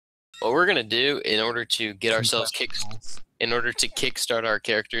What we're gonna do in order to get ourselves kickstart our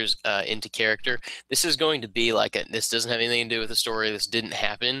characters into character, this is going to be like this doesn't have anything to do with the story. This didn't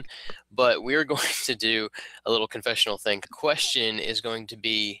happen, but we're going to do a little confessional thing. The question is going to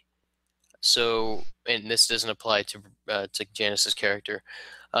be and this doesn't apply to Janice's character.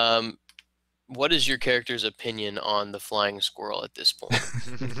 What is your character's opinion on the flying squirrel at this point?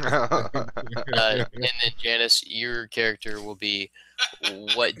 And then Janice, your character will be,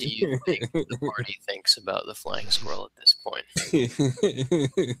 what do you think the party thinks about the flying squirrel at this point?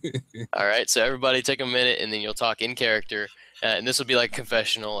 All right, so everybody take a minute, and then you'll talk in character, and this will be like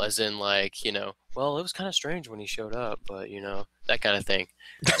confessional, as in like, well, it was kind of strange when he showed up, but that kind of thing.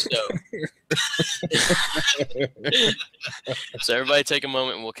 So everybody take a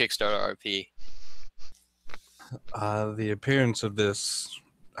moment, and we'll kickstart our RP. The appearance of this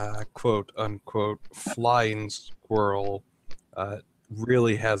quote-unquote flying squirrel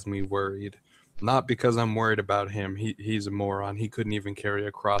really has me worried. Not because I'm worried about him. He's a moron. He couldn't even carry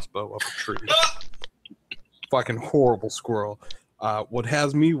a crossbow up a tree. Fucking horrible squirrel. What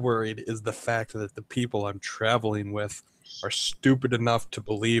has me worried is the fact that the people I'm traveling with are stupid enough to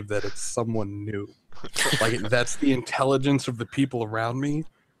believe that it's someone new. Like, that's the intelligence of the people around me.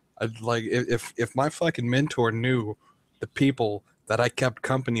 Like, if my fucking mentor knew the people that I kept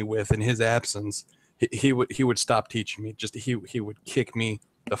company with in his absence, he would stop teaching me. He would kick me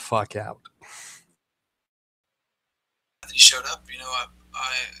the fuck out. He showed up.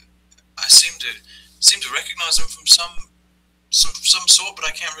 I seem to recognize him from some sort, but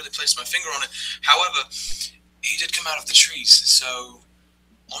I can't really place my finger on it. However, he did come out of the trees, so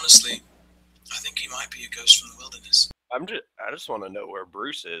honestly, I think he might be a ghost from the wilderness. I just want to know where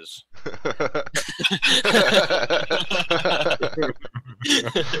Bruce is. For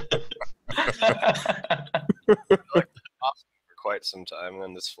quite some time, and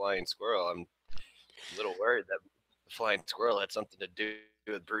then this flying squirrel, I'm a little worried that the flying squirrel had something to do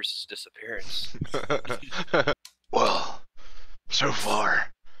with Bruce's disappearance. Well, so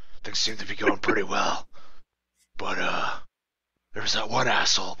far, things seem to be going pretty well. But, there was that one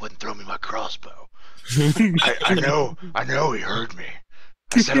asshole who wouldn't throw me my crossbow. I know he heard me.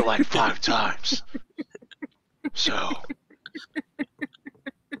 I said it like 5 times. So,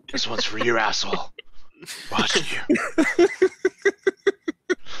 this one's for you, asshole. Watching you.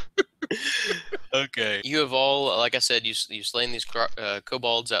 Okay. You have all, like I said, you've slain these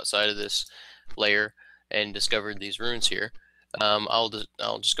kobolds outside of this lair and discovered these runes here. I'll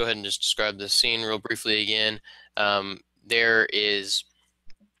just go ahead and just describe the scene real briefly again. There is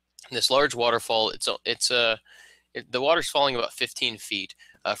this large waterfall. The water's falling about 15 feet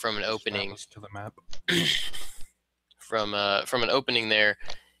from an opening to the map. from an opening there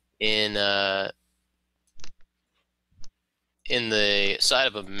in the side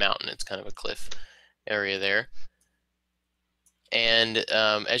of a mountain. It's kind of a cliff area there. And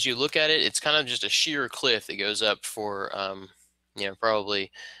as you look at it, it's kind of just a sheer cliff that goes up for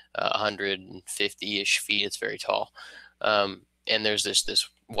probably 150-ish feet. It's very tall. And there's this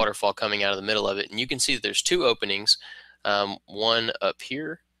waterfall coming out of the middle of it, and you can see that there's 2 openings, one up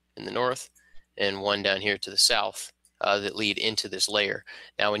here in the north and one down here to the south, that lead into this lair.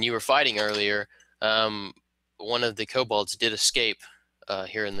 Now, when you were fighting earlier, one of the kobolds did escape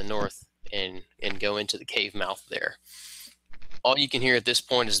here in the north and go into the cave mouth there. All you can hear at this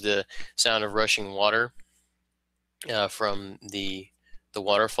point is the sound of rushing water from the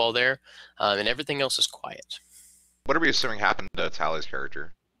waterfall there, and everything else is quiet. What are we assuming happened to Tally's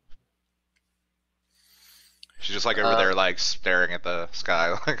character? She's just like over there, like staring at the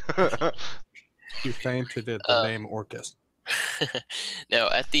sky. She fainted at the name Orcus. Now,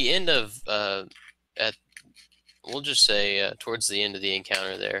 at the end of we'll just say towards the end of the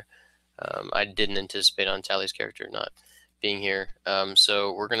encounter there, I didn't anticipate on Tally's character not being here.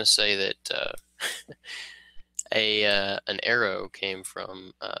 So we're gonna say that an arrow came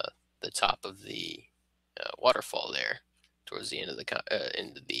from the top of the waterfall there towards the end of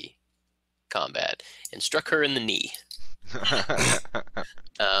the combat and struck her in the knee.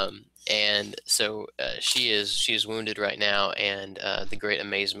 And so she is wounded right now, and the great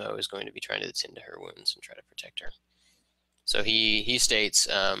Amazemo is going to be trying to attend to her wounds and try to protect her. So he states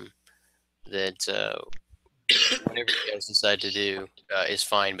that whatever you guys decide to do is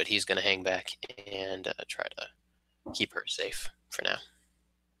fine, but he's going to hang back and try to keep her safe for now.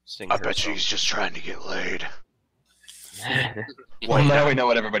 I bet she's just trying to get laid. Well, now we know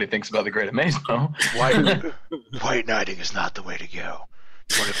what everybody thinks about the Great Amazemo. White knighting is not the way to go.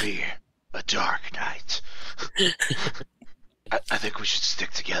 You want to be a dark knight. I think we should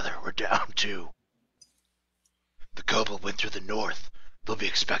stick together. We're down 2. The Kobold went through the north. they'll be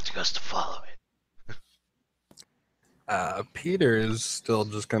expecting us to follow it. Peter is still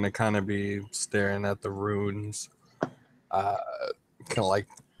just going to kind of be staring at the runes, kind of like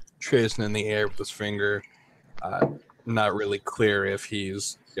tracing in the air with his finger. Not really clear if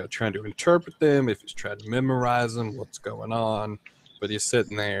he's trying to interpret them, if he's trying to memorize them, what's going on. But he's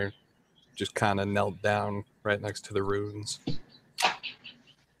sitting there, just kind of knelt down right next to the runes.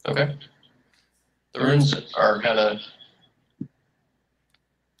 Okay. The runes are kind of.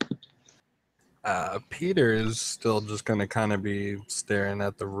 Peter is still just going to kind of be staring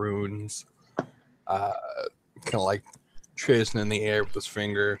at the runes, kind of like tracing in the air with his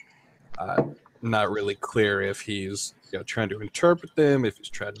finger. Not really clear if he's trying to interpret them, if he's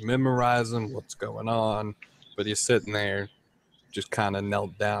trying to memorize them, what's going on. But he's sitting there, just kind of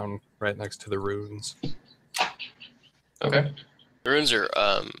knelt down right next to the runes. Okay. The runes are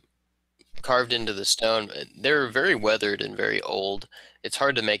carved into the stone. They're very weathered and very old. It's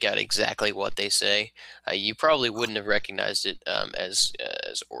hard to make out exactly what they say. You probably wouldn't have recognized it as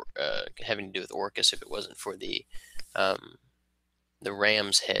having to do with Orcus if it wasn't for the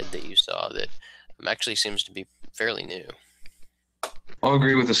ram's head that you saw that actually seems to be fairly new. I'll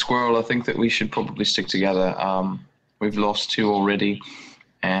agree with the squirrel. I think that we should probably stick together. We've lost 2 already,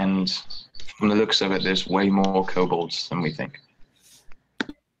 and from the looks of it, there's way more kobolds than we think.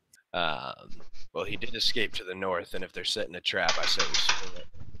 Well, he did escape to the north, and if they're setting a trap, I say we swing it.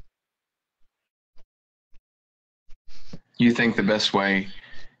 You think the best way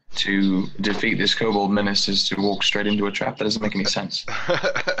to defeat this kobold menace is to walk straight into a trap? That doesn't make any sense.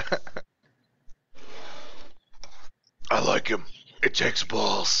 I like him. It takes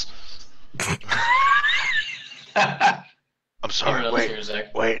balls. I'm sorry.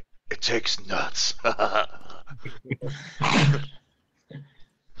 Wait. It takes nuts.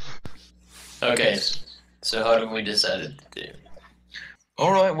 Okay, so how do we decide to do?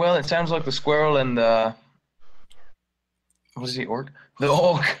 All right, well, it sounds like the squirrel and what is he, orc? The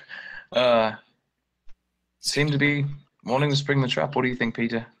orc seem to be wanting to spring the trap. What do you think,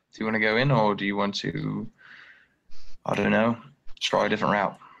 Peter? Do you want to go in, or do you want to, I don't know, try a different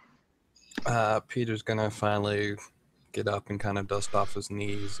route? Peter's going to finally get up and kind of dust off his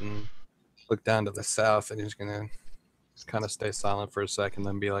knees and look down to the south, and he's going to kind of stay silent for a second,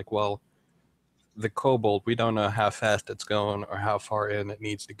 then be like, well, the kobold, we don't know how fast it's going or how far in it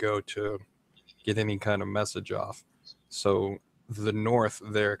needs to go to get any kind of message off. So the north,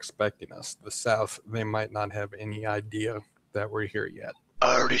 they're expecting us. The south, they might not have any idea that we're here yet.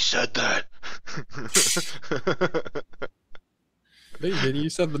 I already said that. You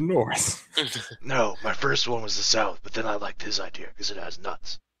said the north. No, my first one was the south, but then I liked his idea because it has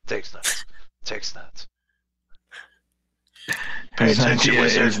nuts. Takes nuts. Takes nuts. Pay attention,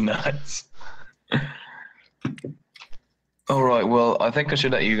 wizard. Is nuts. All right, well, I think I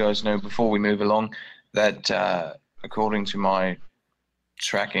should let you guys know before we move along that according to my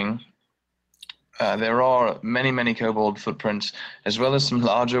tracking, there are many kobold footprints, as well as some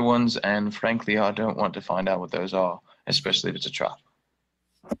larger ones, and frankly, I don't want to find out what those are, especially if it's a trap.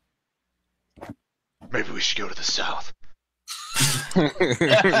 Maybe we should go to the south.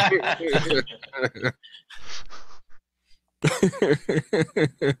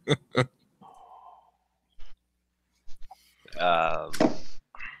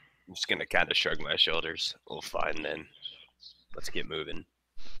 I'm just gonna kind of shrug my shoulders. Well, fine then. Let's get moving.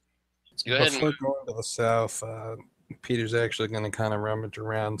 Let's go ahead Before and going to the south, Peter's actually going to kind of rummage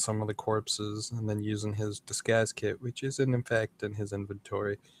around some of the corpses, and then using his disguise kit, which is in fact in his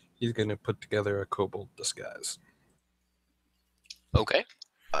inventory, he's going to put together a kobold disguise. okay.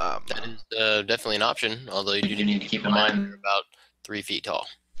 That is definitely an option, although you do need to keep in mind they're about 3 feet tall.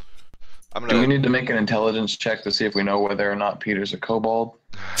 I'm Do we gonna. need to make an intelligence check to see if we know whether or not Peter's a kobold?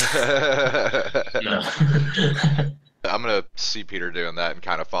 No. I'm gonna see Peter doing that and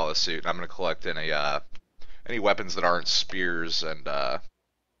kind of follow suit. I'm gonna collect any weapons that aren't spears and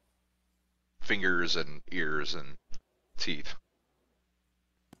fingers and ears and teeth.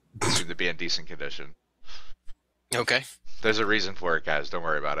 They seem to be in decent condition. Okay. There's a reason for it, guys. Don't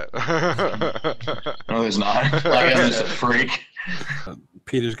worry about it. No, there's not. Like, I'm just a freak.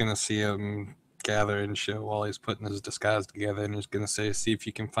 Peter's going to see him gather and show while he's putting his disguise together, and he's going to say, see if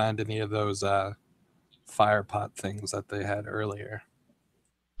you can find any of those fire pot things that they had earlier.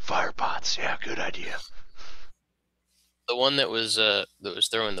 Fire pots, yeah, good idea. The one that was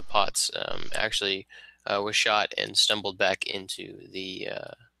throwing the pots actually was shot and stumbled back into the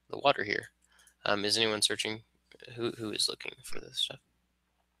water here. Is anyone searching? Who is looking for this stuff?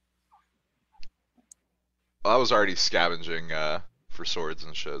 Well, I was already scavenging for swords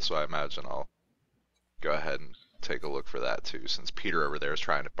and shit, so I imagine I'll go ahead and take a look for that too, since Peter over there is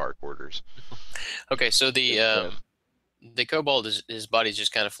trying to bark orders. Okay, so the kobold his body's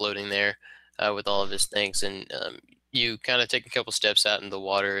just kind of floating there with all of his things, and you kind of take a couple steps out in the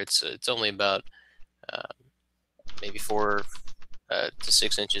water. It's only about maybe 4 to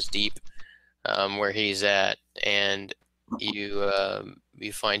 6 inches deep where he's at, and you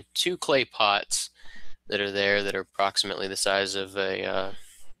find 2 clay pots that are there that are approximately the size of a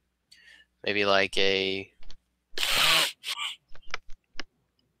maybe like a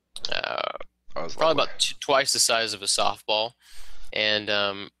probably about twice the size of a softball, and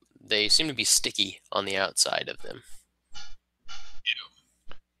they seem to be sticky on the outside of them.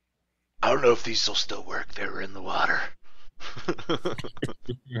 I don't know if these will still work. They were in the water.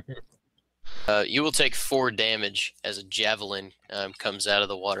 You will take 4 damage as a javelin comes out of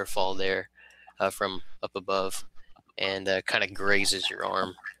the waterfall there from up above and kind of grazes your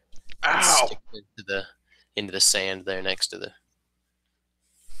arm. Ow! Into the sand there next to the.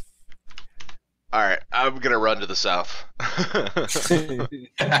 All right, I'm gonna run to the south.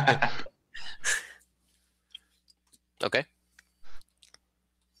 Okay.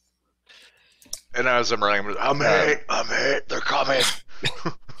 And as I'm running, I'm hit. They're coming.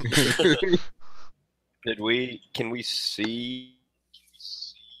 Can we see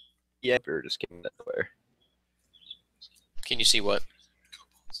yet, or just came that way? Can you see what?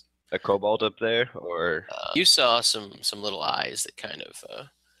 A kobold up there, or you saw some little eyes that kind of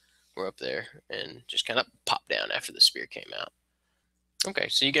were up there and just kind of popped down after the spear came out. Okay,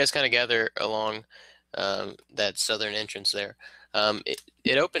 so you guys kind of gather along that southern entrance there.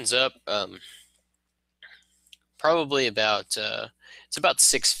 It opens up probably about it's about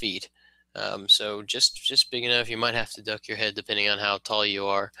 6 feet. So just big enough. You might have to duck your head depending on how tall you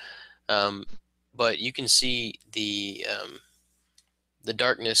are. But you can see the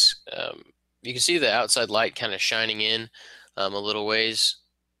darkness. You can see the outside light kind of shining in a little ways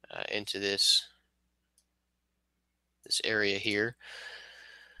into this area here.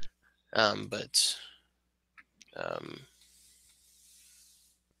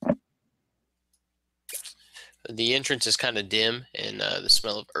 The entrance is kind of dim, and the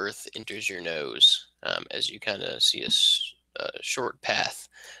smell of earth enters your nose as you kind of see a short path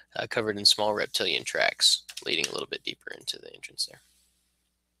covered in small reptilian tracks leading a little bit deeper into the entrance there.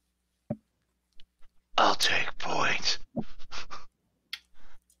 I'll take point. I'm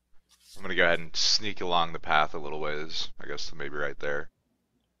gonna go ahead and sneak along the path a little ways. I guess maybe right there.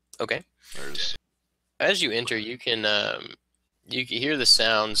 Okay. There's. As you enter, you can hear the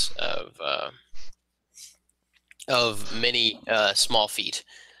sounds of many small feet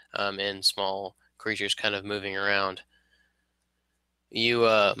and small creatures kind of moving around.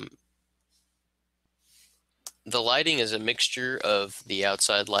 The lighting is a mixture of the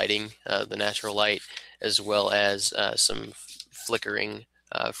outside lighting, the natural light, as well as some flickering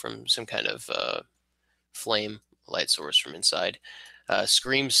from some kind of flame light source from inside.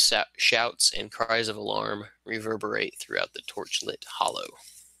 Screams, shouts, and cries of alarm reverberate throughout the torch-lit hollow.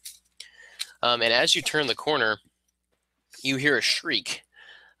 And as you turn the corner, you hear a shriek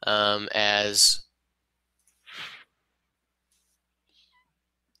as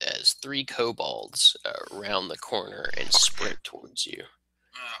 3 kobolds round the corner and sprint towards you.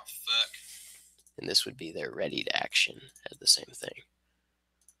 Oh, fuck. And this would be their ready to action at the same thing.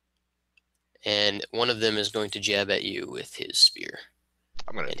 And one of them is going to jab at you with his spear.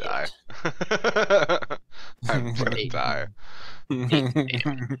 I'm gonna die. I'm gonna die.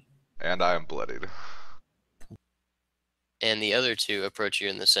 And I am bloodied. And the other 2 approach you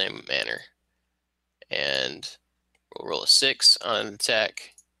in the same manner. And we'll roll a 6 on an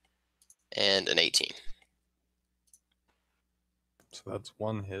attack and an 18. So that's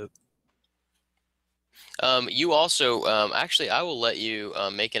 1 hit. You also, actually, I will let you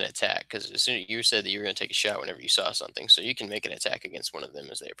make an attack, because as soon as you said that you were going to take a shot whenever you saw something, so you can make an attack against one of them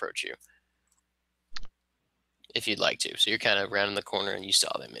as they approach you, if you'd like to. So you're kind of rounding the corner and you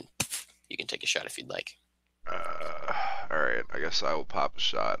saw them, and you can take a shot if you'd like. Alright, I guess I will pop a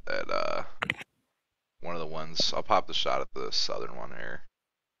shot at one of the ones. I'll pop the shot at the southern one here.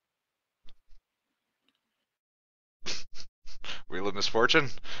 Wheel of Misfortune?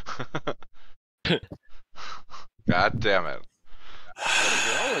 God damn it. What is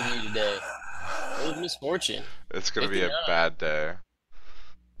wrong with you today? Wheel of Misfortune. It's gonna be a bad day.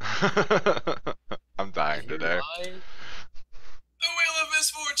 I'm dying today. The Wheel of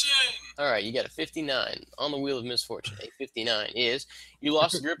Misfortune! Alright, you got a 59 on the Wheel of Misfortune. A 59 is you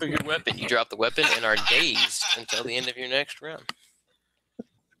lost the grip of your weapon. You drop the weapon and are dazed until the end of your next round.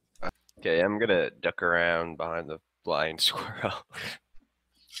 okay, I'm gonna duck around behind the flying squirrel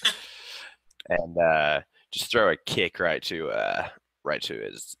and just throw a kick right to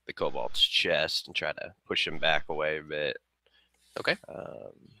the kobold's chest and try to push him back away a bit. Okay.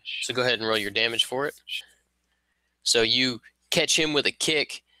 So go ahead and roll your damage for it. So you catch him with a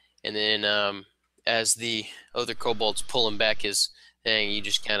kick, and then as the other kobolds pull him back his thing, you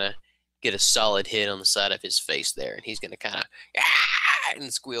just kind of get a solid hit on the side of his face there, and he's going to kind of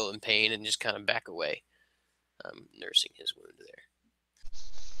and squeal in pain and just kind of back away, nursing his wound there.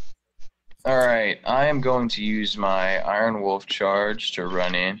 All right, I am going to use my Iron Wolf charge to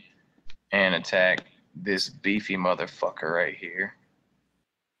run in and attack this beefy motherfucker right here.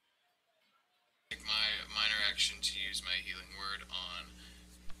 Take my minor action to use my healing word on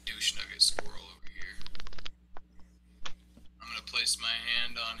douche nugget squirrel over here. I'm gonna place my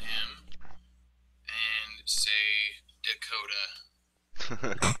hand on him and say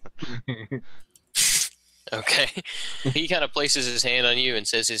Dakota. Okay. He kind of places his hand on you and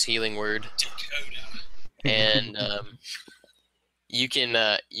says his healing word. Dakota. And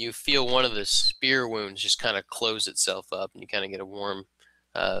you feel one of the spear wounds just kind of close itself up, and you kind of get a warm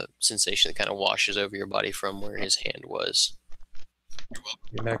sensation that kind of washes over your body from where his hand was.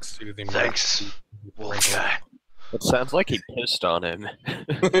 Your next soothing. Thanks, wolf guy. It sounds like he pissed on him.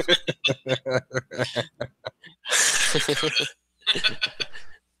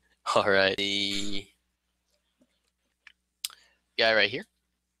 All right, the guy right here.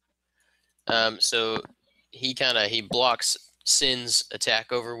 So he blocks Sin's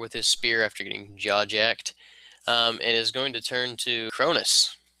attack over with his spear after getting jaw jacked, and is going to turn to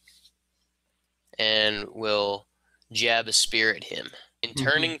Cronus and will jab a spear at him. In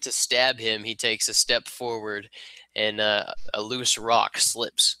turning to stab him, he takes a step forward, and a loose rock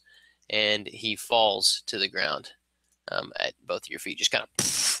slips, and he falls to the ground at both of your feet, just kind of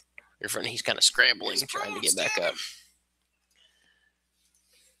in front. He's kind of scrambling, trying to get back up.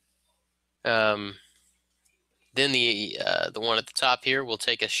 Then the one at the top here will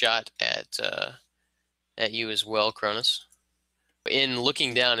take a shot at you as well, Cronus. In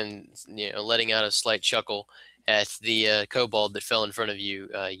looking down and letting out a slight chuckle at the kobold that fell in front of you,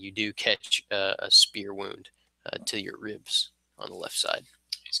 you do catch a spear wound to your ribs on the left side.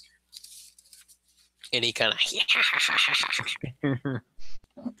 And he kind of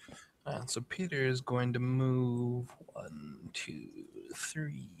So Peter is going to move 1, 2,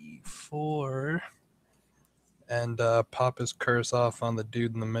 3, 4, and pop his curse off on the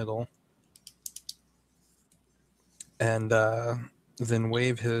dude in the middle, and then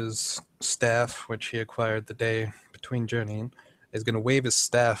wave his staff, which he acquired the day between journeying. Is going to wave his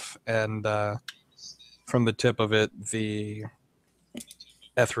staff, and from the tip of it, the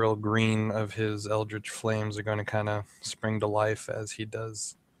ethereal green of his eldritch flames are going to kind of spring to life as he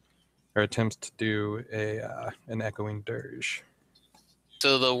does, or attempts to do an echoing dirge.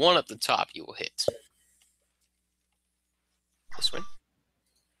 So the one at the top you will hit. This one.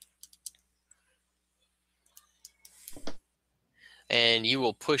 And you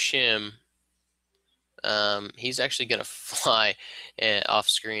will push him. He's actually going to fly off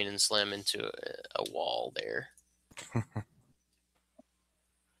screen and slam into a wall there.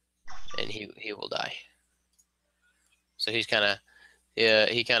 And he will die. So he's kind of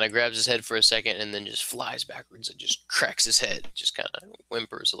he kind of grabs his head for a second and then just flies backwards and just cracks his head, just kind of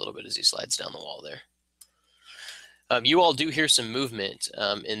whimpers a little bit as he slides down the wall there. You all do hear some movement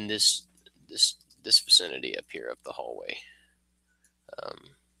in this vicinity up here up the hallway.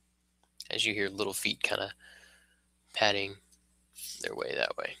 As you hear little feet kind of padding their way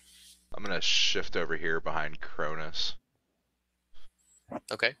that way. I'm gonna shift over here behind Cronus.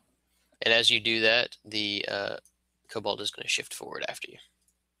 Okay. And as you do that, the Kobold is going to shift forward after you.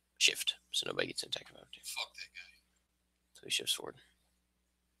 Shift, so nobody gets attacked after you. Fuck that guy. So he shifts forward.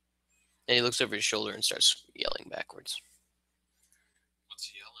 And he looks over his shoulder and starts yelling backwards. What's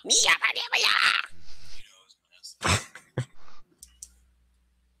he yelling?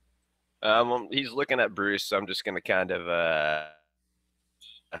 He's looking at Bruce, so I'm just going to kind of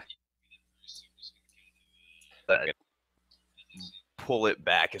pull it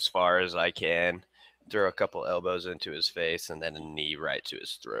back as far as I can, throw a couple elbows into his face, and then a knee right to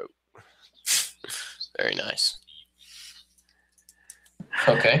his throat. Very nice.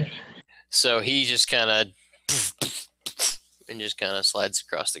 Okay. So he just kind of slides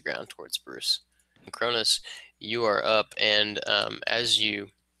across the ground towards Bruce. And Cronus, you are up, and as he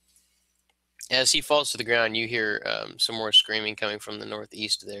falls to the ground, you hear some more screaming coming from the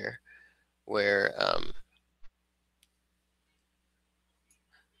northeast there, where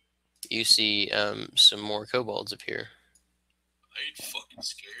you see some more kobolds appear. I ain't fucking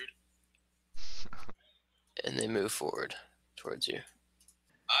scared. And they move forward towards you.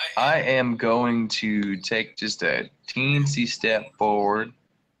 I I am going to take just a teensy step forward,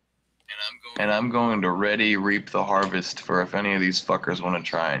 and I'm going to ready reap the harvest for if any of these fuckers want to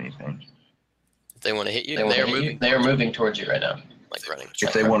try anything. If they want to hit you, they are moving towards you right now, like running.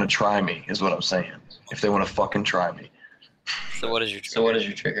 If they want to try me, is what I'm saying. If they want to fucking try me. So what is your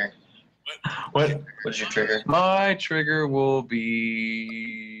trigger? What? What is your trigger? My trigger will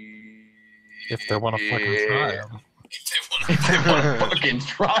be. If they want to fucking try him. If they want to fucking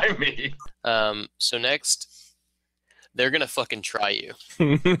try me. So next, they're gonna fucking try you,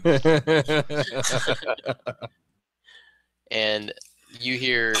 and you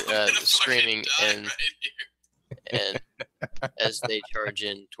hear screaming and as they charge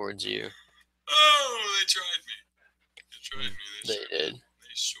in towards you. Oh, they tried me. They did,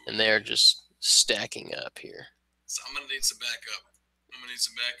 and they are just stacking up here. So I'm gonna need some backup.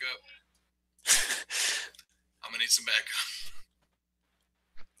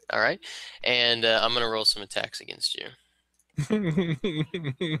 All right, and I'm gonna roll some attacks against you.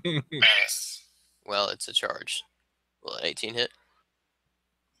 Nice. Well, it's a charge. Will an 18 hit?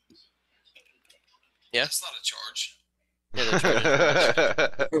 Yeah. That's not a charge.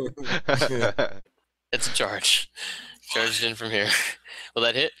 Yeah, it's a charge. Charged in from here. Will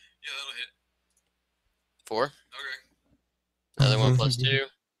that hit? Yeah, that'll hit. 4. Okay. Another 1 plus 2.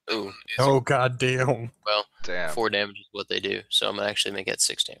 Ooh. Oh goddamn! Well, Damn. 4 damage is what they do, so I'm gonna actually make that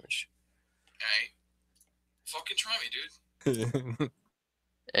 6 damage. Alright. Fucking try me, dude.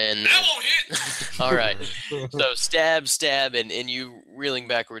 And That won't hit! all right. So stab, and you reeling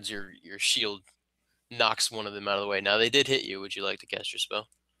backwards, your shield knocks one of them out of the way. Now they did hit you. Would you like to cast your spell?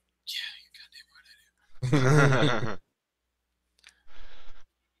 Yeah, you goddamn right I do.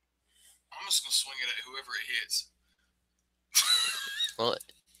 I'm just gonna swing it at whoever it hits. Well,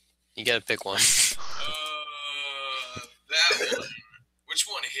 you gotta pick one. That one. Which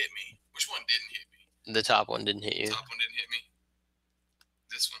one hit me? Which one didn't hit me? The top one didn't hit you. Top one didn't hit me.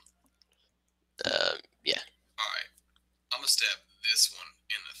 This one. Yeah. Alright. I'm gonna stab this one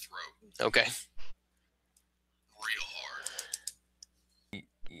in the throat. Okay. Real hard.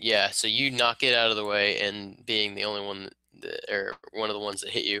 Yeah, so you knock it out of the way, and being the only one, or one of the ones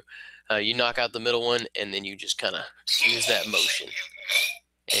that hit you, you knock out the middle one, and then you just kind of use that motion,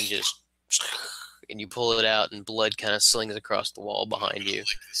 and you pull it out, and blood kind of slings across the wall behind you, Like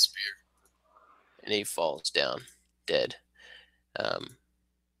the spear. and he falls down, dead.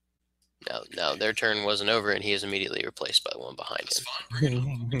 Now their turn wasn't over, and he is immediately replaced by the one behind That's him. fine. Bring it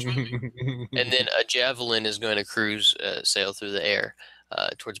on. Which one? And then a javelin is going to sail through the air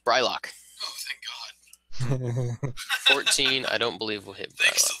towards Brylock. Oh, thank God. 14, I don't believe will hit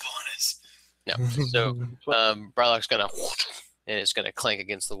Thanks, Brylock. Sylvanas. No. So Brylock's going to, and it's going to clank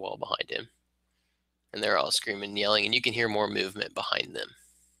against the wall behind him. And they're all screaming and yelling, and you can hear more movement behind them.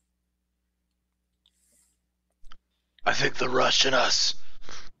 I think they're rushing us.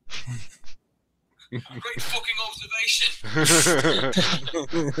 Great fucking observation.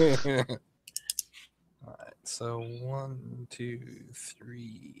 Alright, so 1, 2,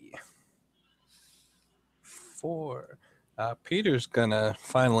 3, 4. Peter's gonna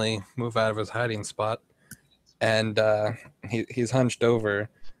finally move out of his hiding spot, and he's hunched over,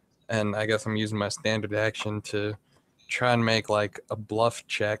 and I guess I'm using my standard action to try and make like a bluff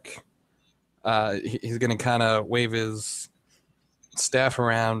check. He's gonna kind of wave his staff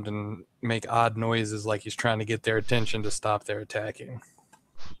around and make odd noises like he's trying to get their attention to stop their attacking.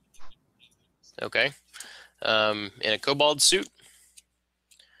 Okay. In a kobold suit?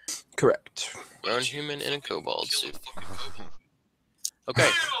 Correct. Grown human in a kobold Kill suit. the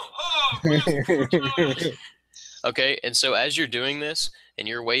fucking kobold. Okay. Okay, and so as you're doing this, and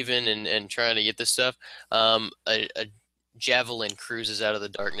you're waving and trying to get this stuff, a javelin cruises out of the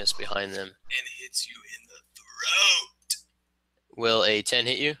darkness behind them. And hits you in the throat. Will a 10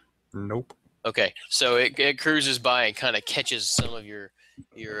 hit you? Nope. Okay, so it cruises by and kind of catches some of your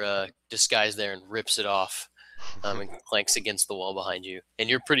disguise there and rips it off, and clanks against the wall behind you. And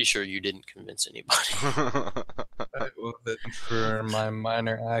you're pretty sure you didn't convince anybody. Well, then for my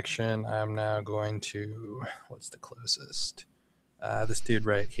minor action, I'm now going to... What's the closest? This dude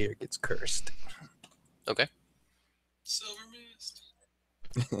right here gets cursed. Okay. Silver mist.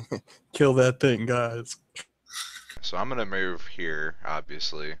 Kill that thing, guys. So I'm gonna move here,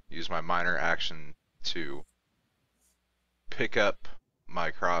 obviously. Use my minor action to pick up my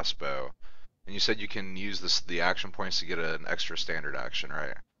crossbow. And you said you can use the action points to get an extra standard action,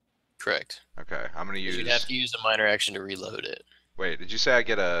 right? Correct. Okay, I'm gonna use. You'd have to use a minor action to reload it. Wait, did you say I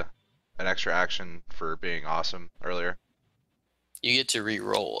get an extra action for being awesome earlier? You get to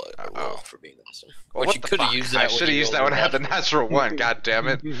re-roll a roll for being awesome. Well, Which what you the could have fuck? used that. I when should have you used that rolled when I had the natural one. God damn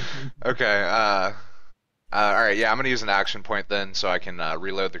it. Okay. All right. Yeah, I'm gonna use an action point then, so I can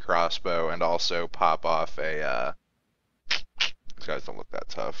reload the crossbow and also pop off a. These guys don't look that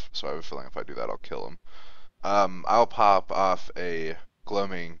tough, so I have a feeling if I do that, I'll kill them. I'll pop off a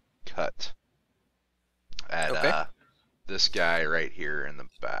gloaming cut at this guy right here in the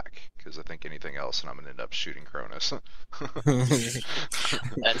back, because I think anything else, and I'm gonna end up shooting Cronus.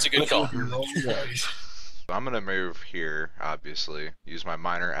 That's a good call. I'm gonna move here, obviously, use my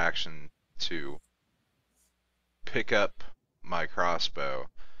minor action to pick up my crossbow.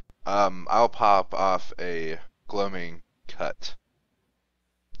 I'll pop off a gloaming cut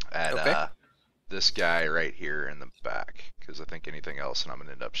at this guy right here in the back, because I think anything else, and I'm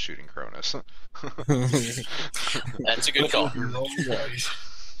gonna end up shooting Cronus. That's a good call. Alright,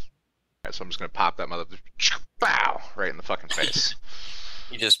 so I'm just gonna pop that mother, bow, right in the fucking face.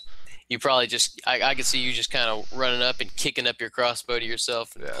 You probably just, I could see you just kind of running up and kicking up your crossbow to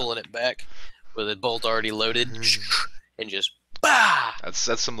yourself and pulling it back with a bolt already loaded, and just bah! That's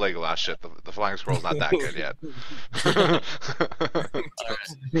some Legolas shit. The flying squirrel's not that good yet.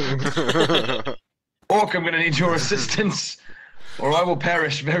 Orc, I'm going to need your assistance, or I will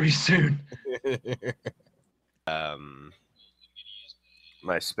perish very soon.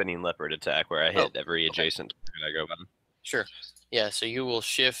 My spinning leopard attack, where I hit every adjacent target I go button. Sure. Yeah, so you will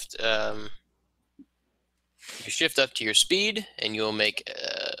shift. You shift up to your speed, and you'll make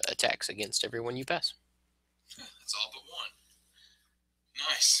attacks against everyone you pass. That's all but one.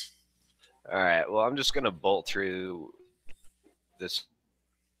 Nice. All right. Well, I'm just gonna bolt through this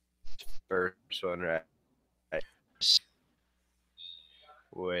first one right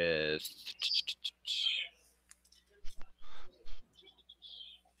with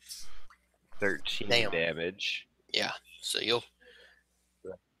 13 damage. Yeah. So you'll.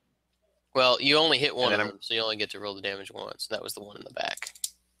 Well, you only hit one of then them, so you only get to roll the damage once. That was the one in the back.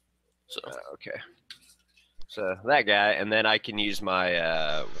 So. Okay. So that guy, and then I can use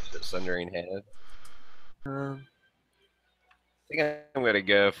my Sundering Hand. I think I'm gonna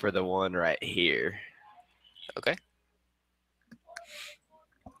go for the one right here. Okay.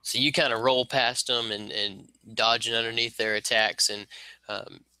 So you kind of roll past them and dodging underneath their attacks, and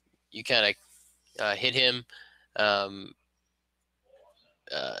you kind of hit him.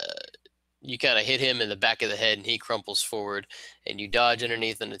 You kind of hit him in the back of the head, and he crumples forward, and you dodge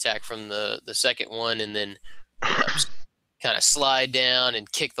underneath an attack from the second one, and then kind of slide down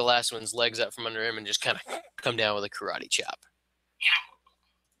and kick the last one's legs out from under him, and just kind of come down with a karate chop.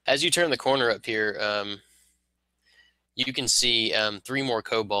 As you turn the corner up here, you can see 3 more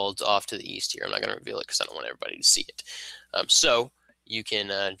kobolds off to the east here. I'm not going to reveal it because I don't want everybody to see it. So you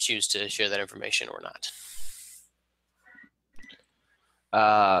can choose to share that information or not.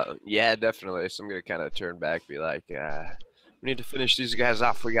 Yeah, definitely. So I'm gonna kind of turn back, be like, we need to finish these guys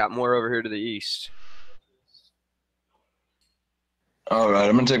off. We got more over here to the east. All right,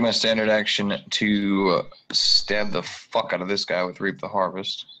 I'm gonna take my standard action to stab the fuck out of this guy with Reap the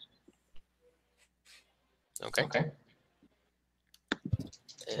Harvest. Okay.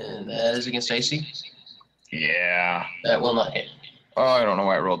 And that is against AC? Yeah. That will not hit. Oh, I don't know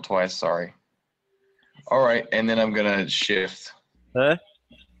why I rolled twice. Sorry. All right, and then I'm gonna shift. Huh?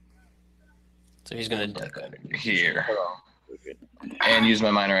 So he's going to duck under Here. And use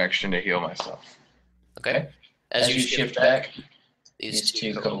my minor action to heal myself. Okay. As you shift back, these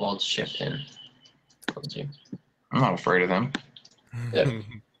 2 kobolds shift in. I'm not afraid of them. Yep. And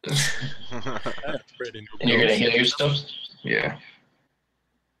you're going to heal yourself? Yeah.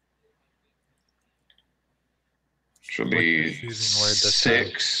 Should be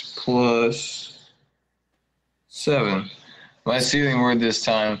 6 plus 7. My soothing word this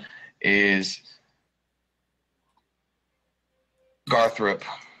time is Garthrop.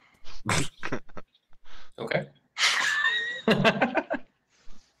 Okay.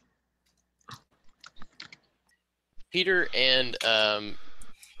 Peter and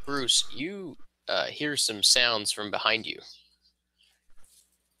Bruce, you hear some sounds from behind you.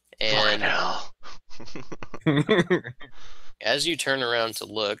 And as you turn around to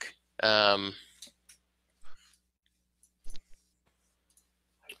look,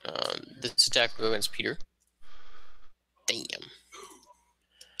 this attack will go against Peter. Damn.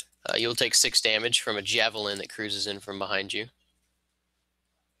 You'll take 6 damage from a javelin that cruises in from behind you.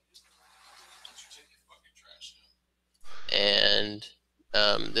 And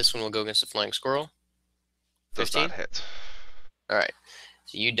this one will go against the flying squirrel. 15? Does not hit. All right.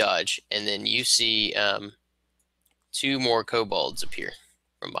 So you dodge, and then you see 2 more kobolds appear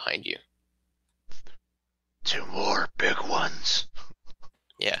from behind you. 2 more big ones.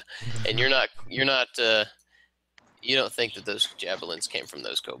 Yeah, and you don't think that those javelins came from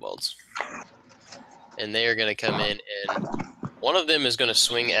those kobolds. And they are going to come in, and one of them is going to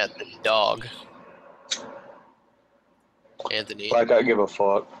swing at the dog, Anthony, Like I give a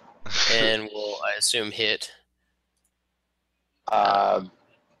fuck. and will, I assume, hit.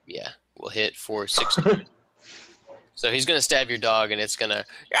 Yeah, will hit for 600. So he's going to stab your dog, and it's going to...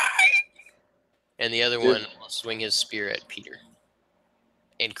 And the other one will swing his spear at Peter.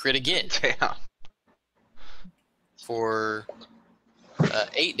 And crit again. Damn. For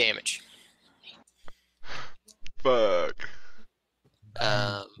 8 damage. Fuck.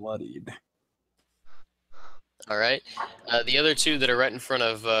 Bloodied. All right. The other two that are right in front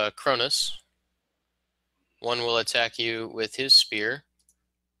of Cronus. One will attack you with his spear.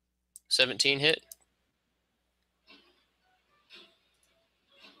 17 hit.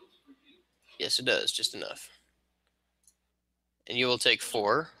 Yes, it does. Just enough. And you will take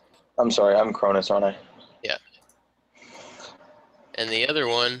 4. I'm sorry, I'm Cronus, aren't I? Yeah. And the other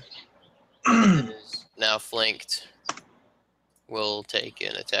one is now flanked. Will take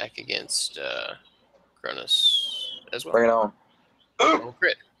an attack against Cronus as well. Bring it on. Roll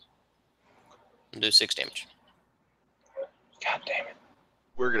crit. And do 6 damage. God damn it.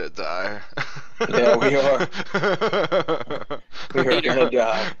 We're gonna die. Yeah, we are. We are gonna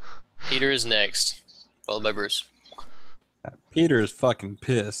die. Peter is next, followed by Bruce. Peter is fucking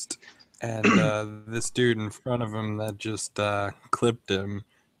pissed, and this dude in front of him that just clipped him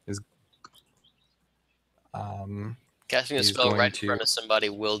is Casting a he's spell going right to- in front of somebody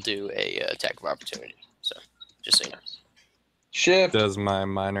will do a attack of opportunity. So, just so you know. Shift. does my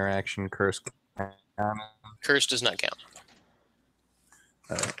minor action curse count? Curse does not count.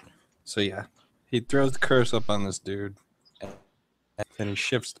 Alright. So yeah, he throws the curse up on this dude, and then he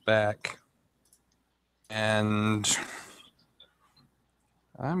shifts back, and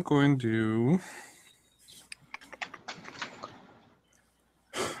I'm going to.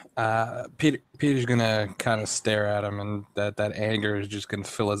 Peter's gonna kind of stare at him, and that anger is just gonna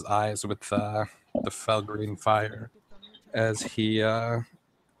fill his eyes with the fell green fire as he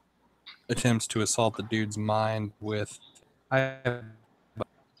attempts to assault the dude's mind with.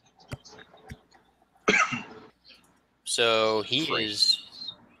 So he is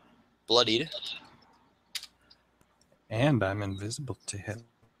bloodied. And I'm invisible to him.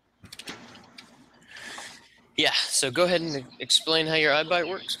 Yeah, so go ahead and explain how your eye bite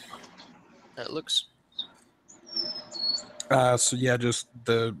works. How it looks. So yeah, just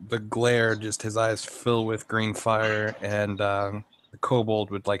the glare, just his eyes fill with green fire, and the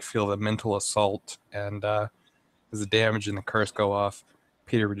kobold would like feel the mental assault, and as the damage and the curse go off,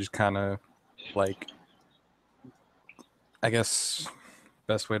 Peter would just kind of like, I guess,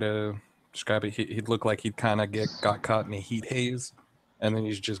 best way to describe it, he'd look like he'd kind of got caught in a heat haze, and then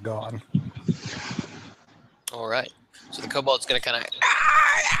he's just gone. All right. So the kobold's going to kind of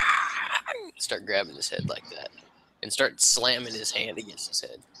start grabbing his head like that and start slamming his hand against his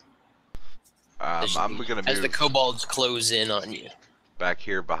head. I'm gonna As the move kobolds close in on you. back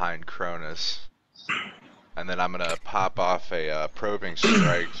here behind Cronus, and then I'm gonna pop off a probing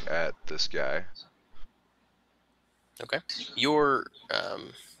strike at this guy. Okay. Your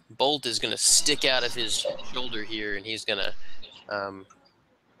bolt is going to stick out of his shoulder here, and he's going to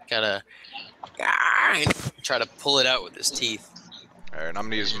kind of try to pull it out with his teeth. Alright, and I'm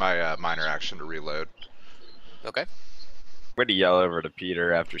gonna use my minor action to reload. Okay. I'm going to yell over to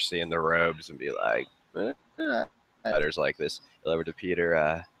Peter after seeing the robes and be like, letters like this. Yell over to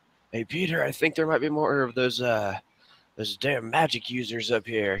Peter, hey, Peter, I think there might be more of those damn magic users up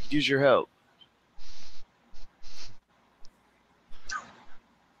here. Use your help.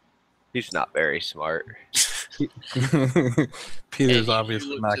 He's not very smart. Peter's And obviously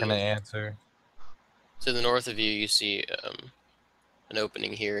you look not to going to the- answer. To the north of you, you see an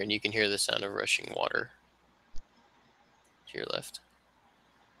opening here, and you can hear the sound of rushing water to your left.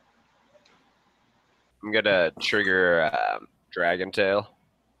 I'm going to trigger Dragon Tail.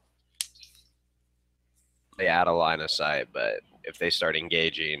 They out of line of sight, but if they start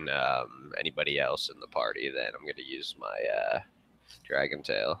engaging anybody else in the party, then I'm going to use my Dragon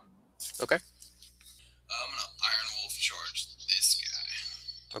Tail. Okay. I'm gonna Iron Wolf charge this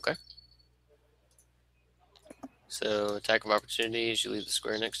guy. Okay. So attack of opportunities, you leave the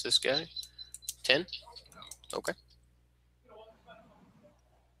square next to this guy. 10? Okay.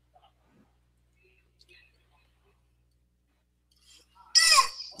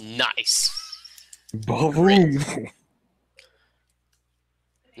 Nice. Boom!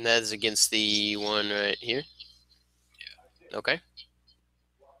 And that is against the one right here. Okay.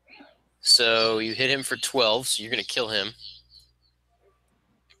 So you hit him for 12, so you're going to kill him.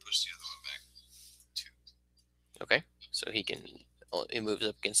 so he moves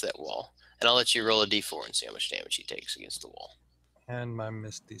up against that wall. And I'll let you roll a d4 and see how much damage he takes against the wall. And my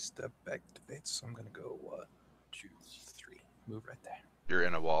Misty Step activates, so I'm gonna go 1, 2, 3. Move right there. You're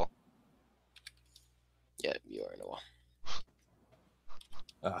in a wall. Yeah, you are in a wall.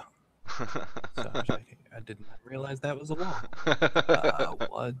 Sorry, I did not realize that was a wall.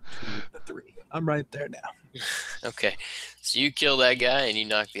 1, 2, 3. I'm right there now. Okay, so you kill that guy and you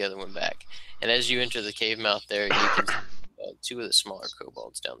knock the other one back. And as you enter the cave mouth there, you can see 2 of the smaller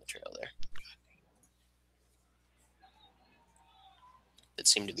kobolds down the trail there that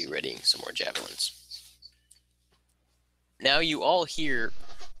seem to be readying some more javelins. Now you all hear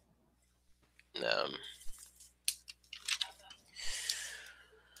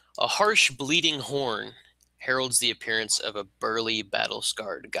a harsh bleating horn heralds the appearance of a burly,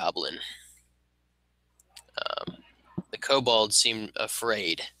 battle-scarred goblin. The kobolds seem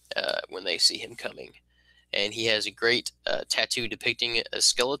afraid when they see him coming, and he has a great tattoo depicting a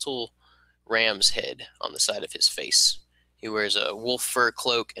skeletal ram's head on the side of his face. He wears a wolf fur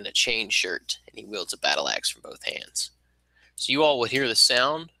cloak and a chain shirt, and he wields a battle axe from both hands. So you all would hear the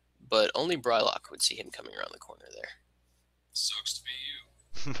sound, but only Brylock would see him coming around the corner there. Sucks to be you.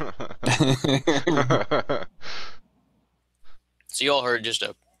 So you all heard just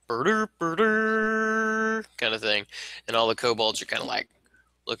a burr kind of thing, and all the kobolds are kind of like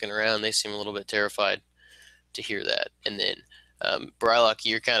looking around. They seem a little bit terrified to hear that. And then Brylock,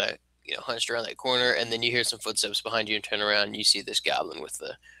 you're kind of hunched around that corner, and then you hear some footsteps behind you and turn around, and you see this goblin with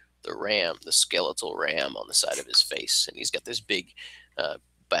the skeletal ram on the side of his face, and he's got this big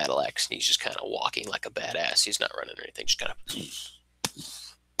battle axe, and he's just kind of walking like a badass. He's not running or anything, just kind of.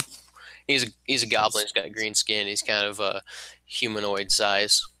 He's a goblin. He's got green skin. He's kind of a humanoid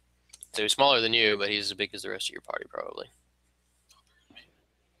size. So he's smaller than you, but he's as big as the rest of your party, probably.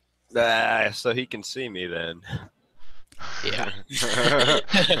 So he can see me then. Yeah.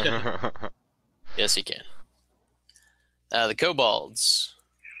 Yes, he can. The kobolds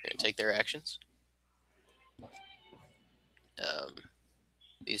are going to take their actions.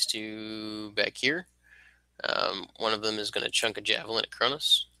 These 2 back here. One of them is going to chunk a javelin at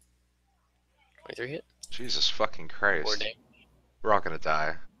Cronus. 23 hit. Jesus fucking Christ. 4 damage. We're all gonna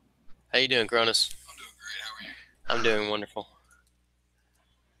die. How you doing, Cronus? I'm doing great. How are you? I'm doing wonderful.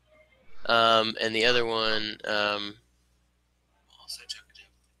 And the other one,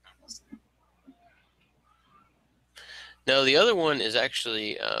 no, the other one is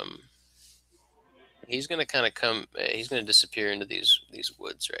actually, he's gonna kind of come. He's gonna disappear into these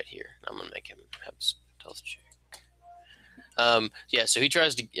woods right here. I'm gonna make him have a stealth check. Yeah, so he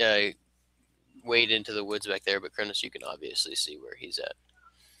tries to wade into the woods back there, but Cronus, you can obviously see where he's at.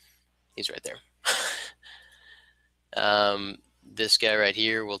 He's right there. This guy right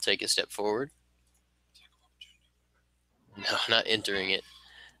here will take a step forward. No, not entering it.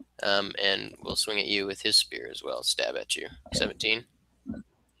 And will swing at you with his spear as well. Stab at you. 17. Yeah.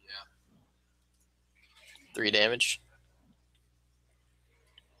 3 damage.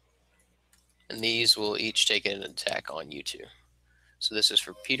 And these will each take an attack on you 2. So this is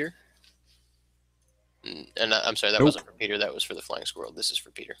for Peter. And I'm sorry, that wasn't for Peter. That was for the flying squirrel. This is for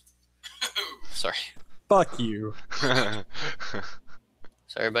Peter. Sorry. Fuck you.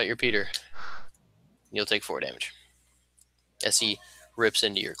 Sorry about your Peter. You'll take 4 damage as he rips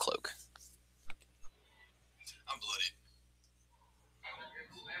into your cloak. I'm bloody.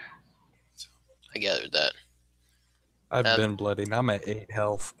 I gathered that. I've been bloody. Now I'm at 8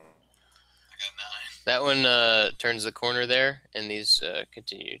 health. I got 9. That one turns the corner there, and these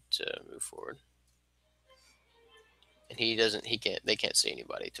continue to move forward. And they can't see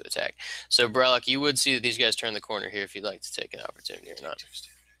anybody to attack. So, Brallock, you would see that these guys turn the corner here if you'd like to take an opportunity or not.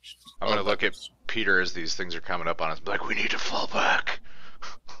 I'm gonna look at Peter as these things are coming up on us. Be like, we need to fall back.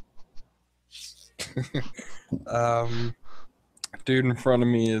 Dude in front of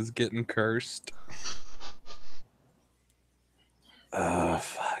me is getting cursed.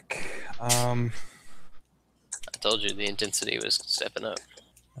 Fuck. I told you the intensity was stepping up.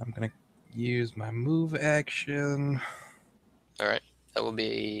 I'm gonna use my move action. All right, that will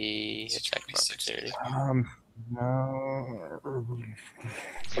be attack of opportunity. No.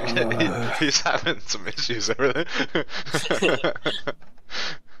 He's having some issues over there.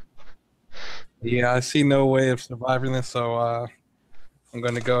 Yeah, I see no way of surviving this, so I'm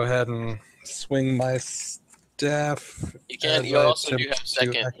gonna go ahead and swing my staff. You can. You also do have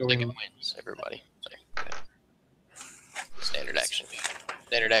second wins, everybody. Sorry. Okay. Standard action.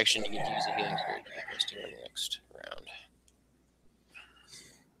 Standard action. You get to use a healing spirit in the next round.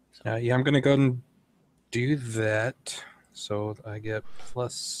 Yeah, I'm gonna go and do that. So I get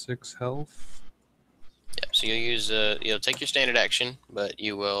 +6 health. Yep. So you'll use you'll take your standard action, but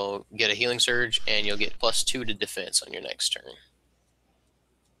you will get a healing surge, and you'll get +2 to defense on your next turn.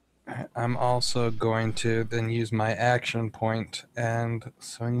 I'm also going to then use my action point and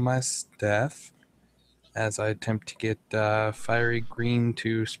swing my staff as I attempt to get fiery green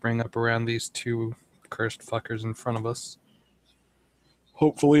to spring up around these two cursed fuckers in front of us.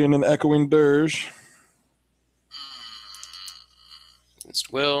 Hopefully in an echoing dirge.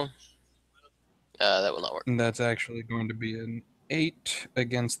 Against will. That will not work. And that's actually going to be an 8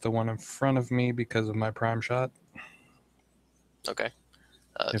 against the one in front of me because of my prime shot. Okay.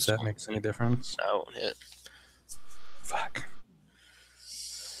 If that makes any difference. That won't hit. Fuck.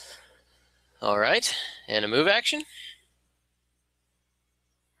 All right, and a move action.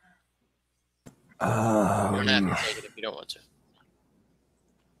 You don't have to take it if you don't want to.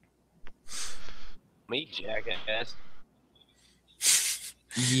 Me, jackass.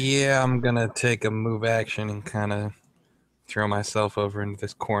 Yeah, I'm gonna take a move action and kind of throw myself over into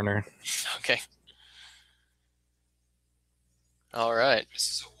this corner. Okay. All right. This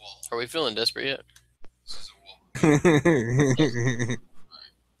is a wall. Are we feeling desperate yet? This is a wall.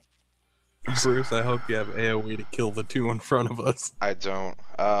 Bruce, I hope you have AoE to kill the two in front of us. I don't.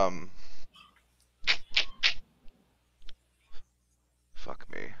 Fuck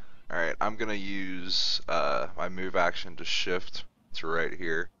me. Alright, I'm gonna use my move action to shift to right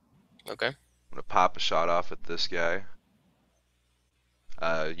here. Okay. I'm gonna pop a shot off at this guy.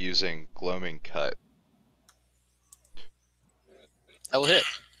 Using Gloaming Cut. That will hit.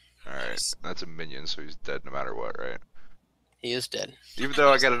 Alright, that's a minion, so he's dead no matter what, right? He is dead. Even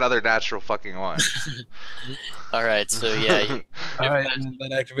though I got another natural fucking one. All right, so yeah. Alright, and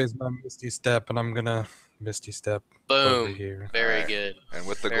that activates my Misty Step, and I'm gonna Misty Step over Boom. here. Very Alright. good. And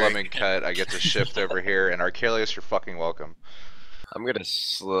with the Very Gloaming good. Cut, I get to shift over here, and Archelius, you're fucking welcome. I'm gonna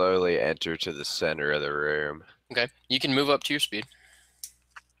slowly enter to the center of the room. Okay. You can move up to your speed.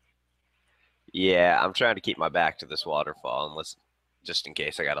 Yeah, I'm trying to keep my back to this waterfall, unless just in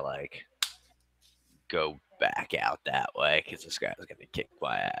case I gotta like go back out that way, because this guy's gonna kick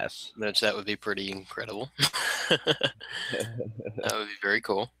my ass. That would be pretty incredible. That would be very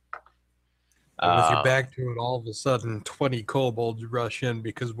cool. And with your back to it, all of a sudden 20 kobolds rush in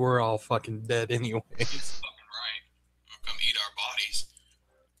because we're all fucking dead anyways. Fucking right. They'll come eat our bodies.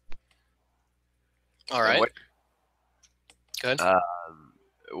 All right. What, Go ahead.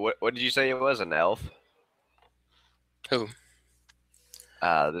 what did you say it was? An elf? Who?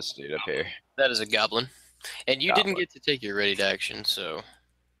 This dude up here. That is a goblin. And you didn't Goblin. get to take your ready to action, so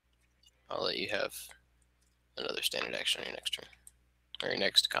I'll let you have another standard action on your next turn. Or your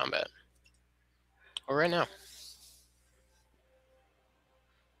next combat. Or right now.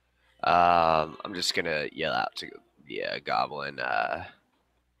 I'm just gonna yell out to the goblin.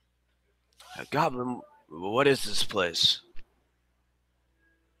 Goblin, what is this place?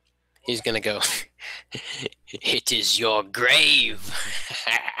 He's gonna go, it is your grave.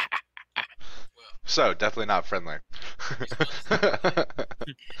 So, definitely not friendly.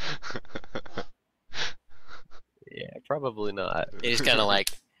 Yeah, probably not. He's kind of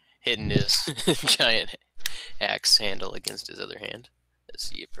like hitting his giant axe handle against his other hand as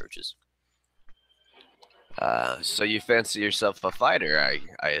he approaches. So you fancy yourself a fighter,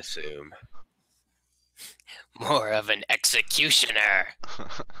 I assume. More of an executioner.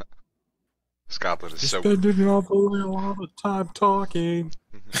 This goblin is so... Spending an awful lot of time talking.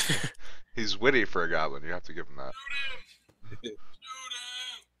 He's witty for a goblin, you have to give him that.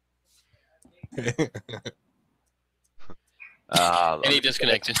 And he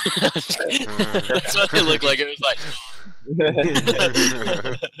disconnected. That's what it looked like. It was like...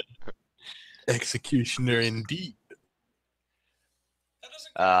 Executioner indeed.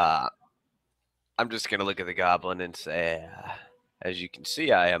 I'm just gonna look at the goblin and say, as you can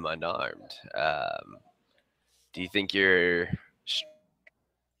see, I am unarmed. Do you think you're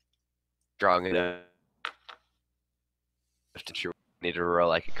strong enough to need to roll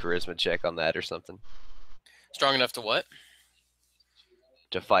like a charisma check on that or something Strong enough to what?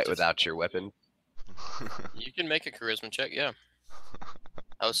 to fight without your weapon? You can make a charisma check, yeah.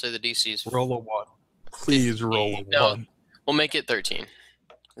 I would say the DC is... Roll a 1. Please roll a No. 1. We'll make it 13.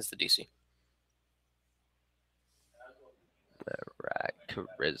 That's the DC. Right,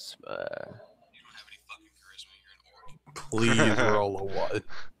 charisma. You don't have any fucking charisma. You're an orc. Please roll a 1.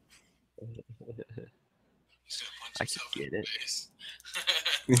 He's gonna punch I could himself get in the it. face.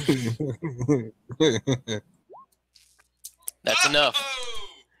 That's enough.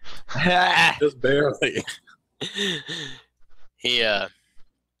 Oh! Just barely. He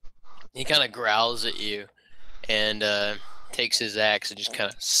kind of growls at you and takes his axe and just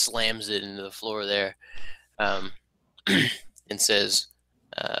kind of slams it into the floor there. and says,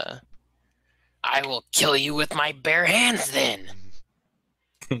 "I will kill you with my bare hands, then."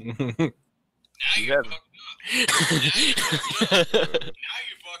 Now you have- fucked up. Now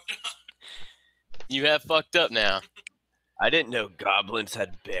you fucked up. You have fucked up now. I didn't know goblins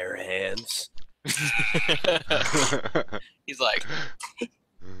had bare hands. He's like,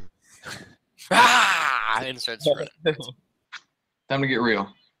 ah, and starts running. Time to get real.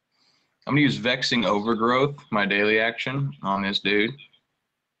 I'm gonna use Vexing Overgrowth, my daily action, on this dude.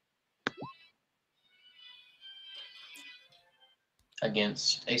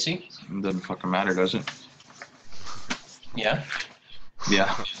 Against AC? It doesn't fucking matter, does it? Yeah,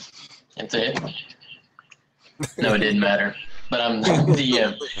 Yeah. that's it. No, it didn't matter. But I'm the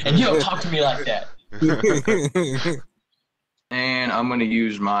DM, and you don't talk to me like that. And I'm gonna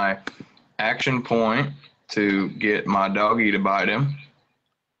use my action point to get my doggy to bite him.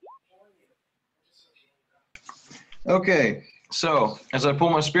 Okay, so as I pull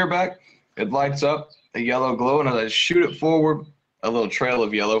my spear back, it lights up a yellow glow, and as I shoot it forward, a little trail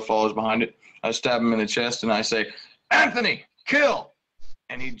of yellow follows behind it. I stab him in the chest, and I say, "Anthony, kill!"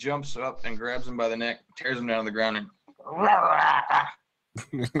 And he jumps up and grabs him by the neck, tears him down to the ground, and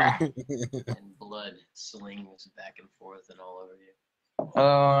And blood slings back and forth and all over you.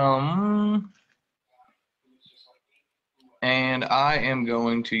 And I am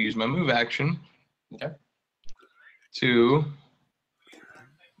going to use my move action Okay. to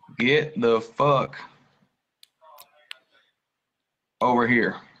get the fuck over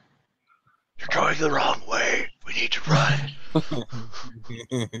here. You're going the wrong way. We need to run.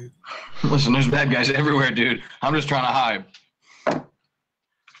 Listen, there's bad guys everywhere, dude. I'm just trying to hide.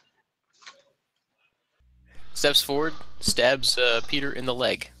 Steps forward, stabs Peter in the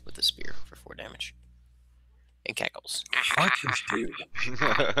leg with the spear for 4 damage. And cackles Fuck this dude.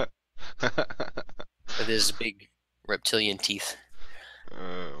 with his big reptilian teeth.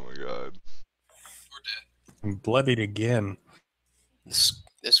 Oh my god. We're dead. I'm bloodied again.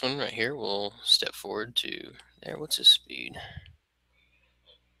 This one right here will step forward to there. What's his speed?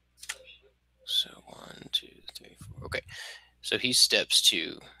 So 1, 2, 3, 4. Okay, so he steps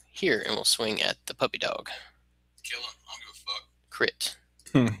to here and will swing at the puppy dog. Kill him. I don't give a fuck. Crit.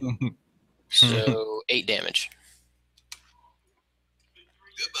 So 8 damage.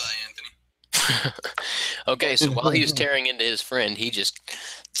 Goodbye, Anthony. Okay, so while he was tearing into his friend, he just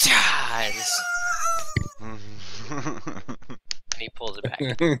and he pulls it back.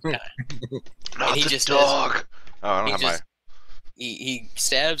 Not he the just dog. Oh, I don't He have just- He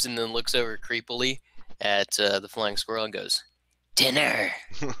stabs and then looks over creepily at the flying squirrel and goes, "Dinner."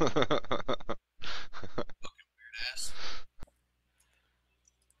 my. Ass.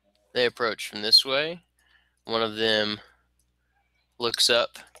 They approach from this way. One of them looks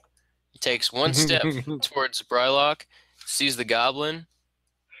up, takes one step towards Brylock, sees the goblin,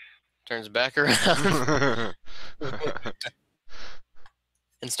 turns back around,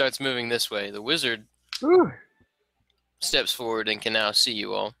 and starts moving this way. The wizard steps forward and can now see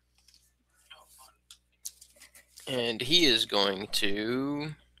you all. And he is going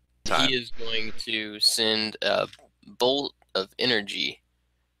to send a bolt of energy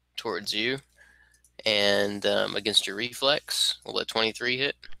towards you. And against your reflex, will a 23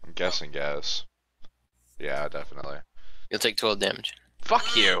 hit? I'm guessing yes. Yeah, definitely. You'll take 12 damage.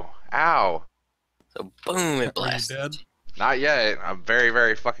 Fuck you. Ow. So boom, it Are you blasts. dead? Not yet. I'm very,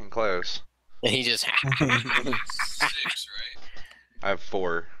 very fucking close. And he just 6, right? I have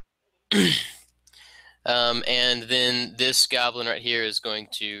 4. and then this goblin right here is going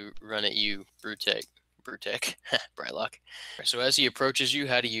to run at you, Brutek, Brylock. So as he approaches you,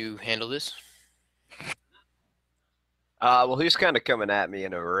 how do you handle this? Well, he's kind of coming at me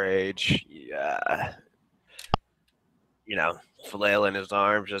in a rage. Yeah. You know, flailing his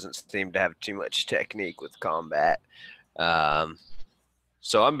arms, doesn't seem to have too much technique with combat.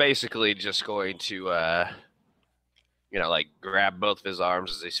 So I'm basically just going to, like grab both of his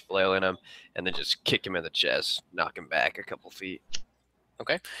arms as he's flailing him, and then just kick him in the chest, knock him back a couple feet.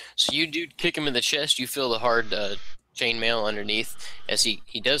 Okay. So you do kick him in the chest. You feel the hard chainmail underneath as he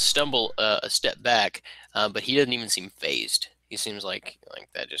does stumble a step back, but he doesn't even seem phased. He seems like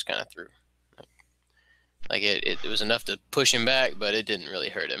that just kind of threw. Like it was enough to push him back, but it didn't really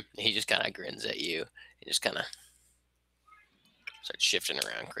hurt him. He just kind of grins at you and just kind of starts shifting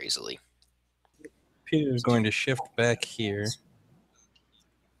around crazily. Peter's going to shift back here.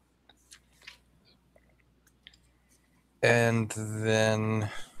 And then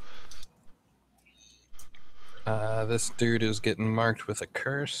this dude is getting marked with a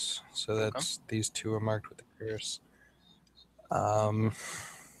curse. So that's these two are marked with a curse.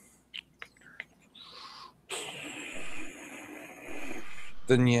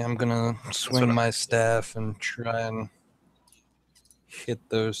 Then yeah, I'm gonna swing what my staff and try and hit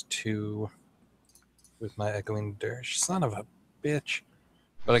those two with my echoing dirge. Son of a bitch!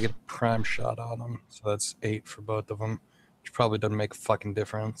 But I get a prime shot on them, so that's 8 for both of them, which probably doesn't make a fucking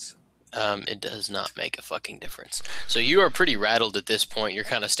difference. It does not make a fucking difference. So you are pretty rattled at this point. You're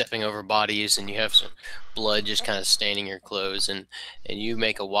kind of stepping over bodies, and you have some blood just kind of staining your clothes, and you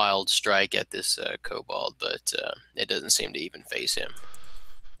make a wild strike at this kobold, but it doesn't seem to even phase him,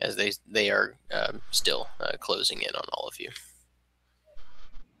 as they are still closing in on all of you.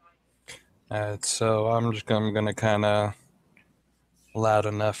 Alright, so I'm gonna kind of loud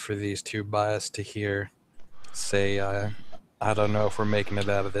enough for these two bias to hear. Say, I don't know if we're making it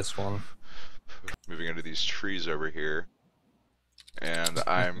out of this one. Moving into these trees over here. And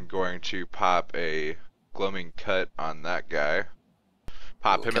I'm going to pop a gloaming cut on that guy.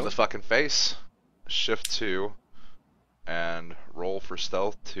 Pop him in the fucking face. Shift 2. And roll for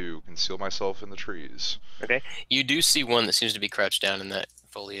stealth to conceal myself in the trees. Okay. You do see one that seems to be crouched down in that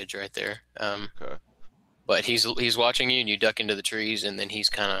foliage right there. Okay. But he's watching you, and you duck into the trees, and then he's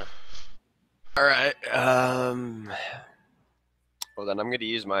kind of... All right. Well, then I'm going to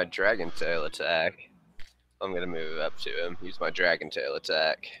use my dragon tail attack. I'm going to move up to him, use my dragon tail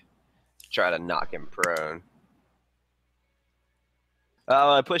attack, try to knock him prone.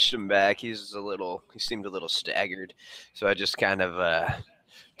 Oh, I pushed him back. He seemed a little staggered. So I just kind of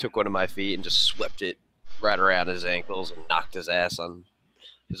took one of my feet and just swept it right around his ankles and knocked his ass on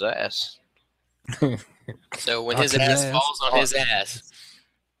his ass. So when his ass falls on his ass,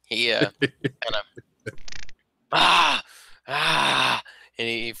 he kind of and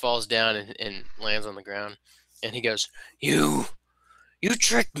he falls down and lands on the ground, and he goes, "You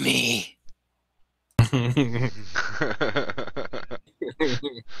tricked me." And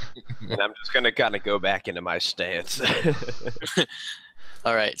I'm just gonna kind of go back into my stance.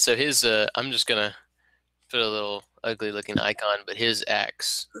 All right, so his I'm just gonna put a little ugly looking icon, but his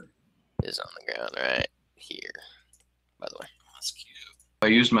axe is on the ground right here, by the way. That's cute. I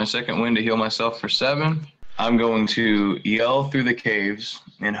used my second wind to heal myself for 7. I'm going to yell through the caves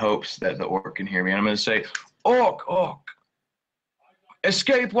in hopes that the orc can hear me. And I'm going to say, "Orc, orc,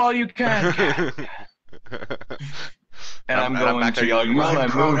 escape while you can." And I'm going to use my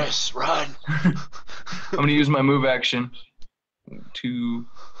move. Run! I'm going to use my move action. 2,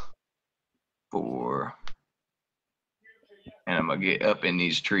 4, and I'm going to get up in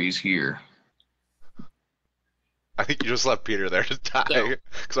these trees here. I think you just left Peter there to die. So-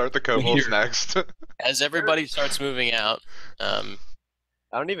 Because aren't the kobolds next? As everybody starts moving out, I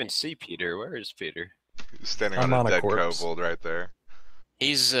don't even see Peter. Where is Peter? He's standing I'm on on a a dead corpse. kobold right there.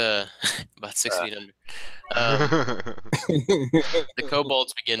 he's about 6 feet under. The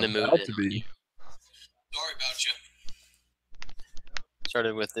kobolds begin to move About in. to be. Sorry about you.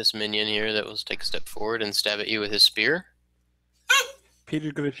 Started with this minion here that will take a step forward and stab at you with his spear.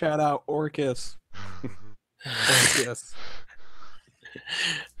 Peter's gonna shout out Orcus. Orcus.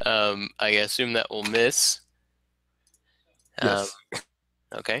 I assume that will miss. Yes.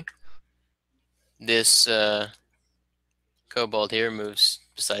 Okay. This kobold here moves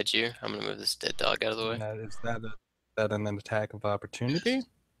beside you. I'm gonna move this dead dog out of the way. Now, is that an attack of opportunity?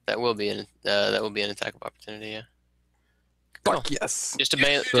 That will be an attack of opportunity. Yeah. Fuck yes. Just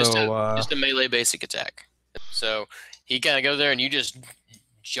a So, melee basic attack. So he kind of goes there, and you just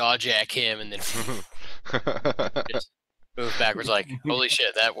jaw jack him, and then just move backwards. Like, holy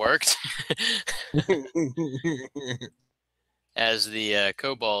shit, that worked. As the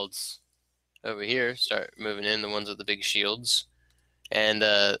kobolds over here start moving in, the ones with the big shields, and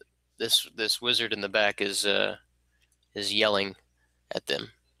this wizard in the back is yelling at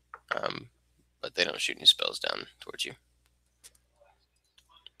them, but they don't shoot any spells down towards you.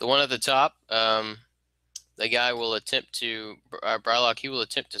 The one at the top, the guy will attempt to Brylock. He will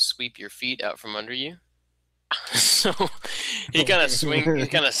attempt to sweep your feet out from under you. So he kind of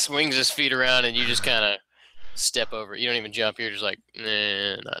swings his feet around, and you just kind of step over. You don't even jump. You're just like,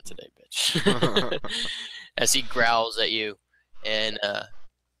 nah, not today, bitch. As he growls at you and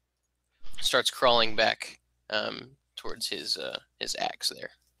starts crawling back towards his axe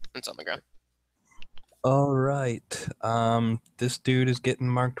there. It's on the ground. all right. This dude is getting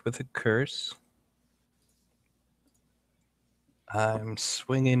marked with a curse. I'm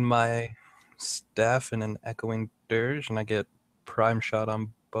swinging my staff in an echoing dirge, and I get prime shot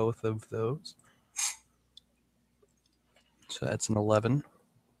on both of those. So that's an 11.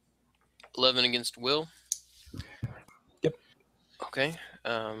 11 against Will. Yep. Okay.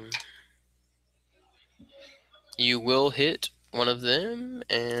 You will hit one of them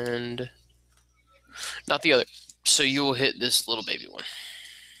and not the other. So you will hit this little baby one.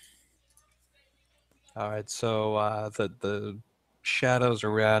 All right, so the shadows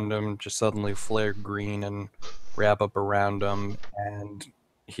around him just suddenly flare green and wrap up around him, and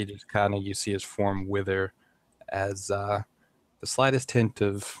he just kind of, you see his form wither as the slightest hint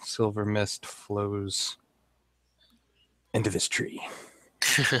of silver mist flows into this tree.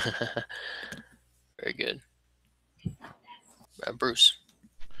 Very good. Bruce.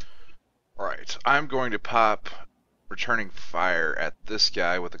 Right. I'm going to pop returning fire at this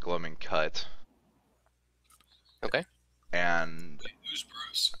guy with a glowing cut. Okay. And Wait, who's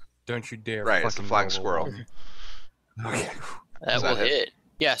Bruce? Don't you dare right, fucking it's the flying roll squirrel. along. Okay. That Does will that hit? hit.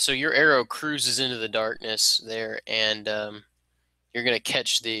 Yeah, so your arrow cruises into the darkness there, and you're going to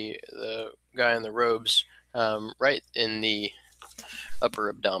catch the guy in the robes right in the upper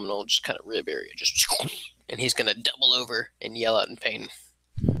abdominal, just kind of rib area. Just, and he's going to double over and yell out in pain.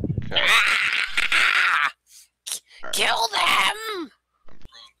 Okay. Kill them!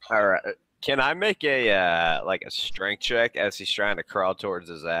 All right. Can I make a like a strength check as he's trying to crawl towards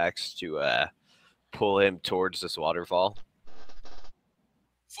his axe to pull him towards this waterfall?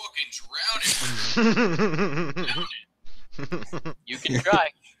 Fucking drown him. You can try.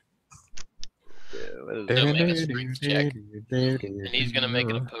 Yeah, what is So it? make a strength check. And he's going to make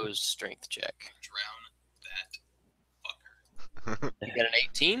an opposed strength check. Drown that fucker. You got an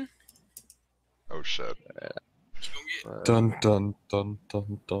 18? Oh shit. Let's go get Dun dun dun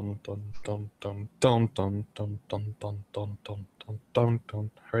dun dun dun dun dun dun dun dun dun dun dun dun dun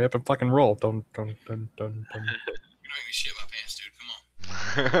dun. Hurry up and fucking roll. Dun dun dun dun dun. You're gonna make me shit my pants, dude. Come on.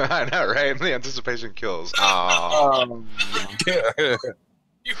 I know, right? The anticipation kills. Aww.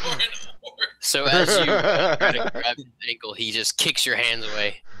 You are an whore. So as you try to grab his ankle, he just kicks your hands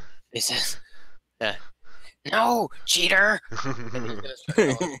away. He says, "No, cheater! And he's gonna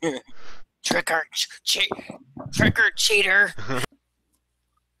start going, trick or cheater!"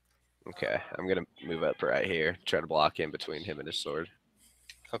 Okay, I'm gonna move up right here, try to block him between him and his sword.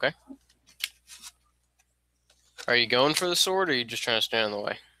 Okay. Are you going for the sword, or are you just trying to stand in the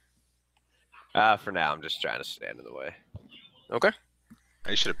way? For now, I'm just trying to stand in the way. Okay.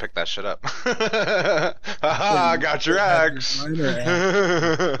 You should have picked that shit up. Haha, got your axe. That's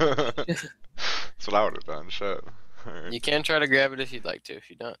what I would have done. Shit. Alright. You can try to grab it if you'd like to. If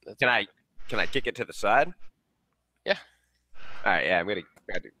you don't, that's Can I kick it to the side? Yeah. All right, yeah, I'm gonna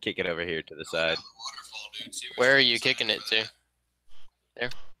try to kick it over here to the side. Waterfall, dude. See Where are what's you inside kicking it of to? that. There.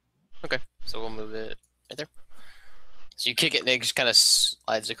 Okay. So we'll move it right there. So you kick it, and it just kind of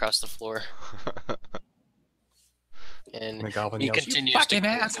slides across the floor, And and the goblin he yells, "You continues fucking to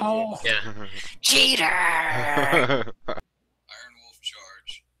asshole!" Yeah. Cheater! Iron Wolf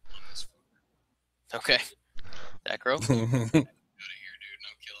charge on this fucker. Okay. Necro. Out of here, dude, and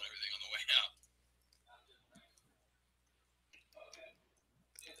I'm killing everything on the way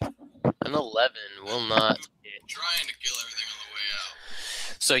out. An 11 will not. Trying to kill everything on the way out.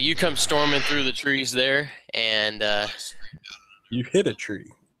 So you come storming through the trees there, and I screamed out. You hit a tree.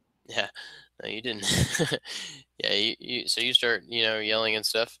 yeah, no, you didn't. Yeah, so you start, yelling and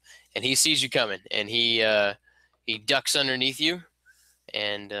stuff, and he sees you coming, and he ducks underneath you,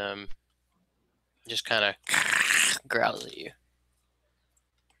 and just kind of growls at you,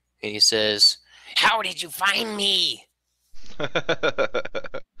 and he says, "How did you find me?" I'm gonna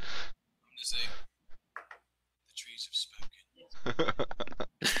say, the trees have spoken.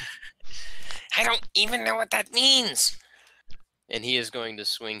 I don't even know what that means. And he is going to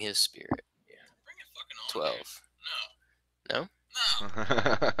swing his spear. Bring it fucking on. 12. No. No?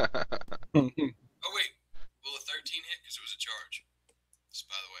 No. Oh, wait. Will a 13 hit? Because it was a charge. Just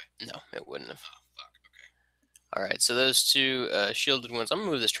by the way. No, it wouldn't have. Oh, fuck. Okay. All right, so those two shielded ones. I'm going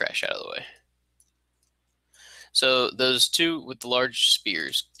to move this trash out of the way. So those two with the large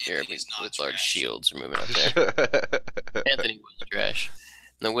spears, Anthony's not with large trash. shields, are moving up there. Anthony was trash.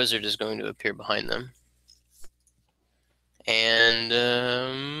 And the wizard is going to appear behind them. And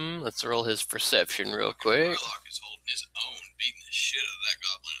let's roll his perception real quick. Warlock is holding his own, beating the shit out of that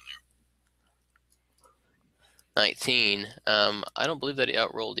goblin in there. 19. I don't believe that he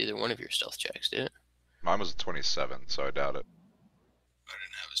outrolled either one of your stealth checks, did it? Mine was a 27, so I doubt it. I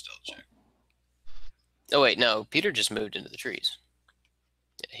didn't have a stealth check. Oh, wait, no. Peter just moved into the trees.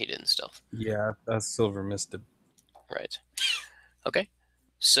 Yeah, he didn't stealth. Yeah, that's silver misted. Right. Okay.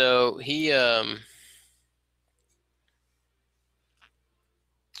 So he, yeah,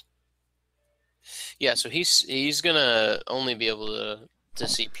 so he's gonna only be able to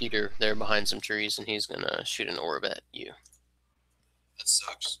see Peter there behind some trees, and he's gonna shoot an orb at you. That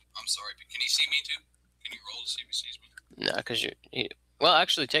sucks. I'm sorry, but can he see me too? Can you roll to see if he sees me? No, because well,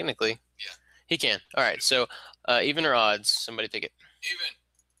 actually, technically, Yeah. he can. All right, so even or odds, somebody pick it. Even.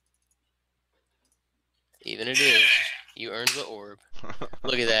 Even it is. You earned the orb.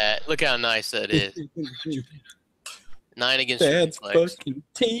 Look at that. Look how nice that is. 9 against That's reflex. fucking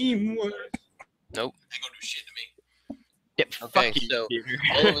teamwork. Nope. Ain't gonna do shit to me. Yep. Okay, Fuck you, so Peter.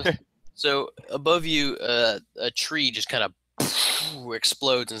 all of us, so above you, a tree just kind of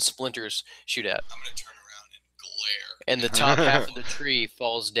explodes and splinters shoot out, I'm gonna turn around and glare. and the top half of the tree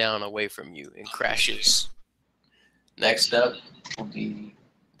falls down away from you and crashes. Next up will be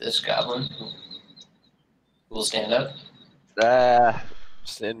this goblin. Who will stand up.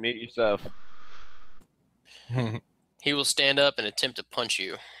 Send mute yourself. He will stand up and attempt to punch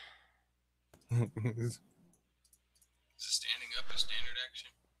you. Is standing up a standard action?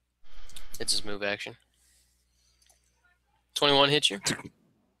 It's his move action. 21 hits you. I'm a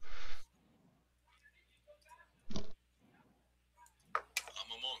monk.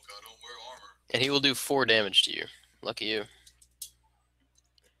 I don't wear armor. And he will do 4 damage to you. Lucky you.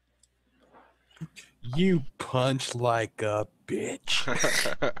 You punch like a bitch.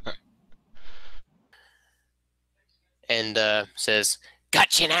 And says,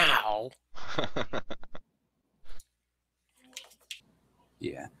 "Gotcha now."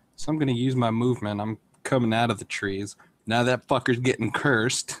 Yeah. So I'm gonna use my movement. I'm coming out of the trees. Now that fucker's getting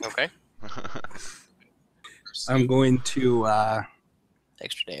cursed. Okay. I'm going to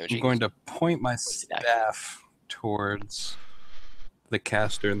Extra damage. I'm going to point my staff towards the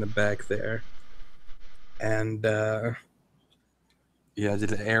caster in the back there. And yeah,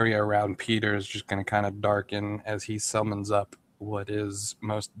 the area around Peter is just going to kind of darken as he summons up what is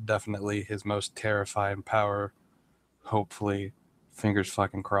most definitely his most terrifying power. Hopefully, fingers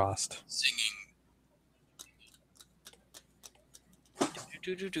fucking crossed. Singing.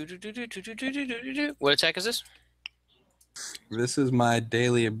 What attack is this? This is my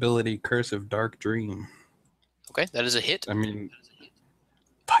daily ability, Curse of Dark Dream. Okay, that is a hit. I mean,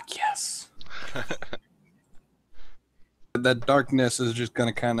 fuck yes. That darkness is just going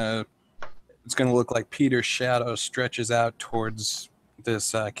to kind of, it's going to look like Peter's shadow stretches out towards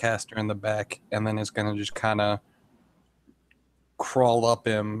this caster in the back, and then it's going to just kind of crawl up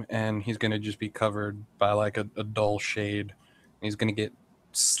him, and he's going to just be covered by like a dull shade. He's going to get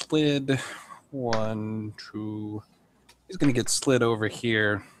slid, 1, 2, he's going to get slid over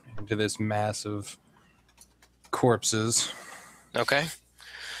here into this mass of corpses. Okay.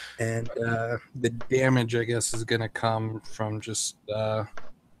 And the damage, I guess, is going to come from just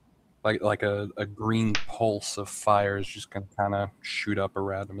like a green pulse of fire is just going to kind of shoot up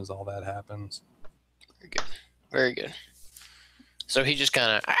around him as all that happens. Very good. Very good. So he just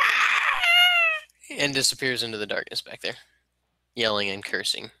kind of and disappears into the darkness back there, yelling and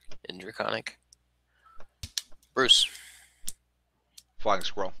cursing in Draconic. Bruce. Flying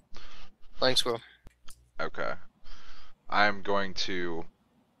squirrel. Flying squirrel. Okay. I'm going to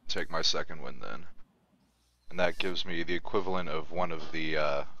take my second win then. And that gives me the equivalent of one of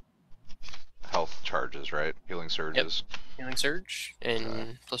the health charges, right? Healing surges. Yep. Healing surge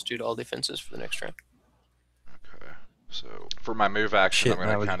and +2 to all defenses for the next round. Okay. So for my move action, Shit, I'm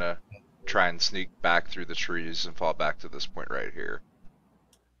going to kind of try and sneak back through the trees and fall back to this point right here.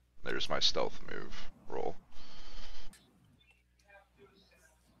 There's my stealth move roll.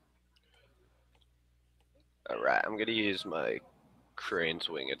 Alright, I'm gonna use my Crane's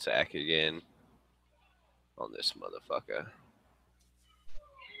Wing attack again on this motherfucker.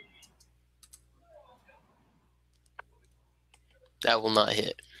 That will not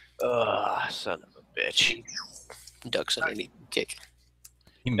hit. Ugh, son of a bitch. Ducks underneath kick.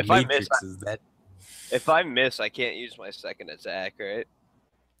 He If I miss, matrixes that. If I miss, I can't use my second attack, right?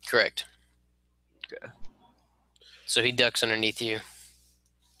 Correct. Okay. So he ducks underneath you.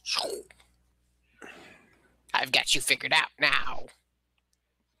 I've got you figured out now.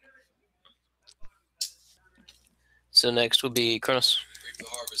 So next will be Kronos. Reap the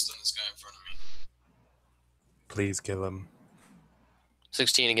harvest on this guy in front of me. Please kill him.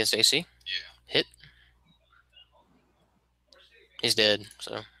 16 against AC. Yeah. Hit. He's dead,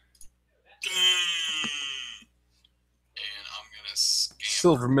 so. And I'm gonna scamper.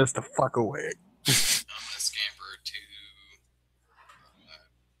 Silver missed the fuck away. I'm gonna scamper to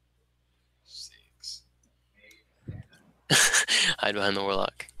 6. Hide behind the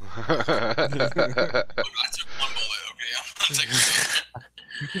warlock. Look, I took 1 bullet. Okay, I'm not taking.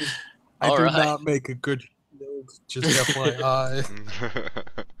 I All do right. not make a good shield, just FYI.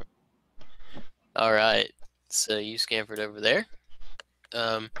 All right. So you scampered over there.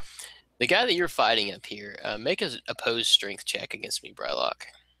 The guy that you're fighting up here, make an opposed strength check against me, Brylock.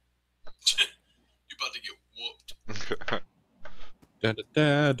 You're about to get whooped.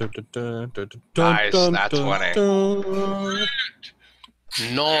 Nice, that's 20.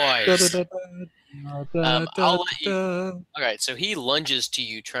 Nice. I'll let you. All right, so he lunges to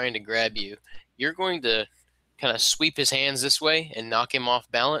you, trying to grab you. You're going to kind of sweep his hands this way and knock him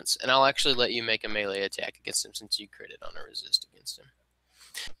off balance, and I'll actually let you make a melee attack against him since you critted on a resist against him.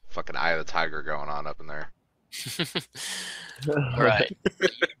 Fucking Eye of the Tiger going on up in there. All right,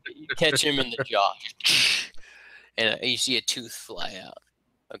 you catch him in the jaw, and you see a tooth fly out.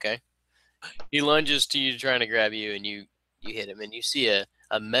 Okay, he lunges to you, trying to grab you, and you hit him, and you see a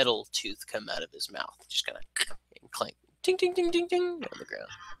metal tooth come out of his mouth, just kind of clank, ting, ting, ting, ting, ting, on the ground.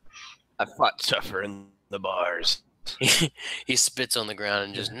 I fought tougher in the bars. He spits on the ground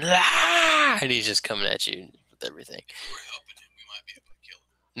and just, and he's just coming at you with everything. If we were helping him, we might be able to kill him.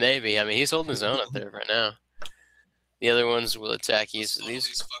 Maybe. I mean, he's holding his own up there right now. The other ones will attack. All these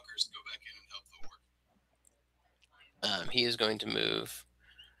fuckers go back in and help the orc. He is going to move.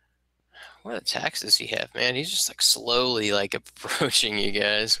 What attacks does he have, man? He's just like slowly like approaching you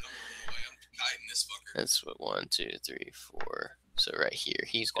guys. This fucker. That's what 1, 2, 3, 4. So right here,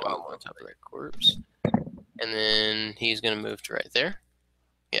 he's gonna move on top of that corpse, and then he's gonna move to right there.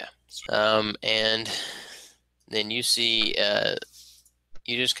 Yeah. And then you see,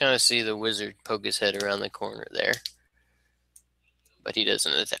 you just kind of see the wizard poke his head around the corner there, but he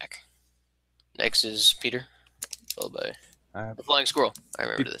doesn't attack. Next is Peter, followed by the flying squirrel. I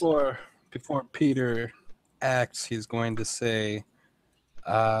remember this. Before Peter acts, he's going to say,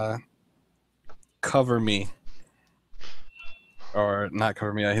 cover me. Or not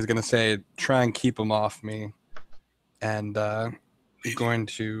cover me. He's going to say, try and keep him off me. And going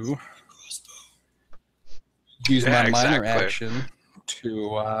to use my minor action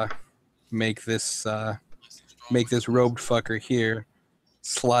to make this robed fucker here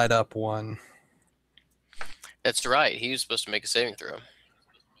slide up one. That's right. He was supposed to make a saving throw,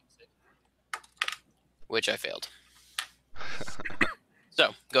 which I failed.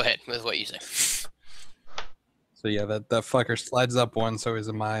 So, go ahead with what you say. So yeah, that fucker slides up one, so he's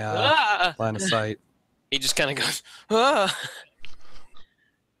in my line of sight. He just kind of goes, ah!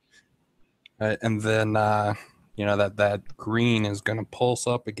 And then, that green is going to pulse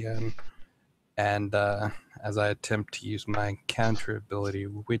up again. And as I attempt to use my counter ability,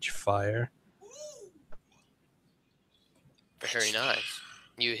 Witchfire. Very nice.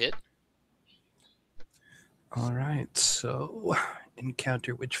 You hit. All right, so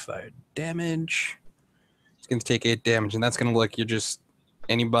encounter Witchfire damage. It's going to take 8 damage, and that's going to look,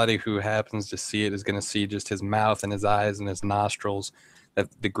 anybody who happens to see it is going to see just his mouth and his eyes and his nostrils, that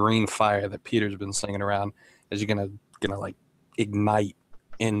the green fire that Peter's been slinging around is going to like ignite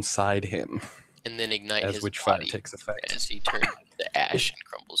inside him. And then ignite as his Witchfire body takes effect. as he turns to ash and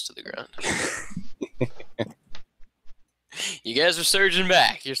crumbles to the ground. You guys are surging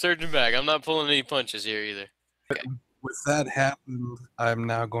back. You're surging back. I'm not pulling any punches here either. Okay. With that happened, I'm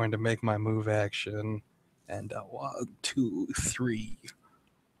now going to make my move action. And 1, 2, 3,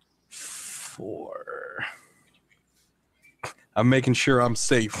 4. I'm making sure I'm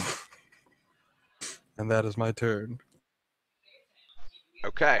safe. And that is my turn.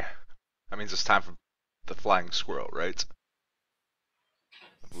 Okay. That means it's time for the flying squirrel, right?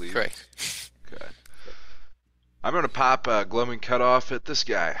 I believe. Correct. Okay. I'm going to pop a glowing cutoff at this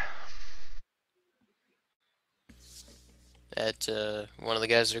guy. At one of the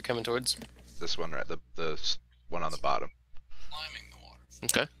guys that are coming towards. This one, right? The one on the bottom. Climbing the water.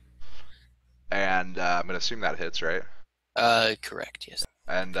 Okay. And I'm going to assume that hits, right? Correct, yes.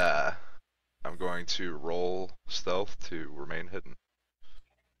 And I'm going to roll stealth to remain hidden.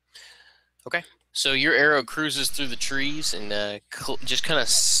 Okay. So your arrow cruises through the trees and just kind of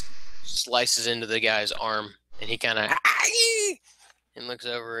slices into the guy's arm, and he kind of and looks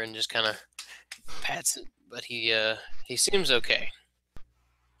over and just kind of pats it, but he seems okay.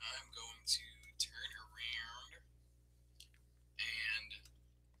 I'm going to turn around and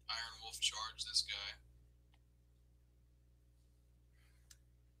Iron Wolf charge this guy.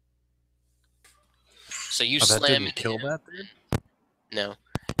 So you that slam didn't into kill him. that? No.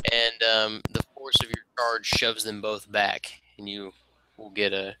 And the force of your charge shoves them both back, and you will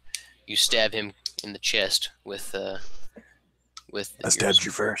get you stab him in the chest with I stabbed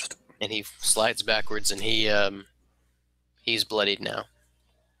you first. and he slides backwards, and he's bloodied now.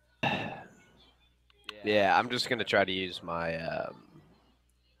 Yeah, I'm just gonna try to use my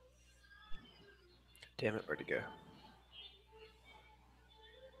damn it, where'd it go?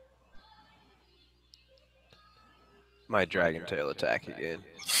 My dragon tail attack again.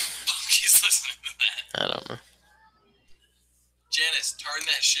 He's listening to that. I don't know. Janice, turn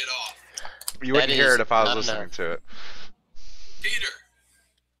that shit off. You wouldn't That hear is it if I was not listening enough. to it. Peter.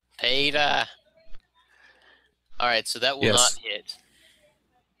 Peter. All right, so that will Yes. not hit.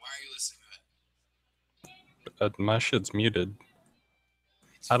 Why are you listening to that? My shit's muted.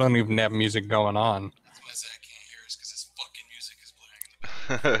 I don't even have music going on. That's why Zach can't hear us, because his fucking music is blaring in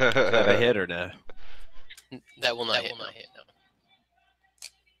the background. Is that a hit or no? That will not hit. No.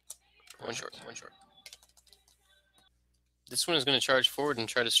 One short. This one is going to charge forward and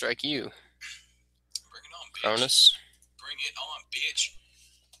try to strike you. Bring it on, bitch. Cronus Bring it on, bitch.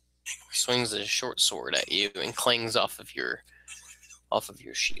 swings a short sword at you and clangs off of your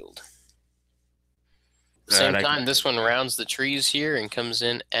shield. At the same time, this one rounds the trees here and comes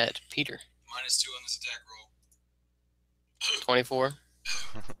in at Peter. -2 on this attack roll. 24.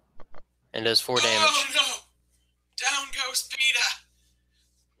 And does 4 damage. Oh no! Down goes Peter!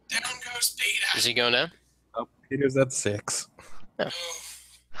 Down goes Peter! Is he going down? Oh, Peter's at 6. Oh.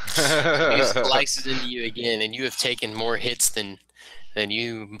 He slices into you again, and you have taken more hits than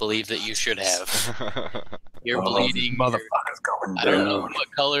you believe that you should have. You're bleeding. Motherfucker's going I don't know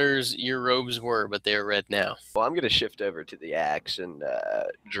what colors your robes were, but they're red now. Well, I'm going to shift over to the axe and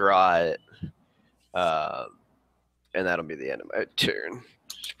draw it. And that'll be the end of my turn.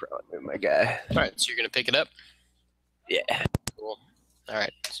 Should probably move my guy. All right, so you're going to pick it up? Yeah. Cool. All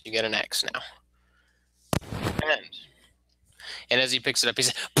right, so you got an axe now. And as he picks it up, he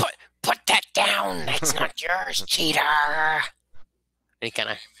says, Put that down! That's not yours, cheater! And he kind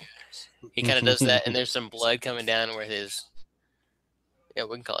of does that, and there's some blood coming down where his... Yeah,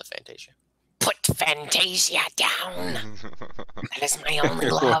 we can call it Fantasia. Put Fantasia down! That is my only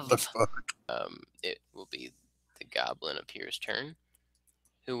love! It will be the Goblin of Pierre's turn,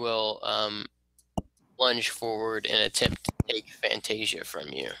 who will lunge forward and attempt to take Fantasia from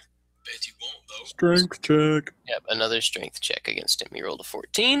you. Bet you won't, though. Strength check. Yep, another strength check against him. He rolled a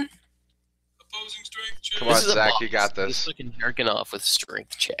 14. Opposing strength check. Come on, This is a Zach, boss. you got He's this. fucking jerking off with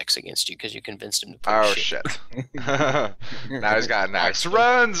strength checks against you because you convinced him to pull Oh shit. shit! Now he's got an axe.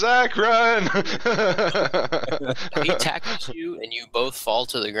 Run, Zach, run! He tackles you, and you both fall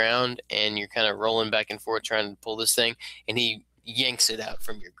to the ground, and you're kind of rolling back and forth trying to pull this thing, and he yanks it out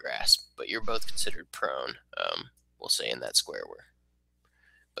from your grasp. But you're both considered prone, we'll say, in that square where.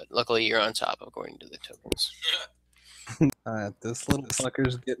 But luckily, you're on top, according to the tokens. This little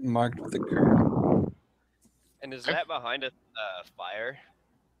fucker's getting marked with a curve. And is that behind a fire?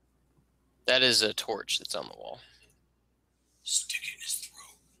 That is a torch that's on the wall. Stick it in his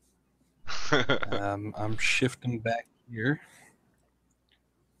throat. I'm shifting back here.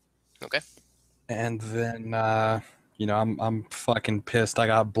 Okay. And then, I'm fucking pissed. I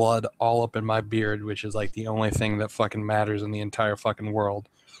got blood all up in my beard, which is like the only thing that fucking matters in the entire fucking world.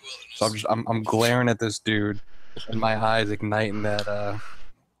 So I'm glaring at this dude, and my eyes igniting that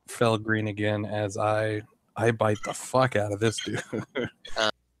fell green again as I bite the fuck out of this dude.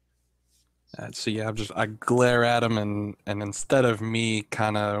 So yeah, I glare at him, and instead of me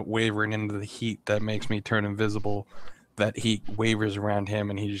kind of wavering into the heat that makes me turn invisible, that heat wavers around him,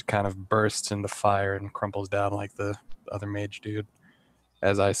 and he just kind of bursts into fire and crumples down like the other mage dude.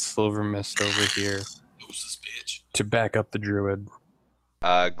 As I silver mist over here Who's this bitch? to back up the druid.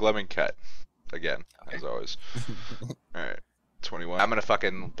 Glowing cut. Again, as always. Alright. 21. I'm gonna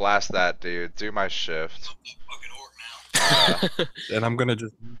fucking blast that dude. Do my shift. Fucking orc now. And I'm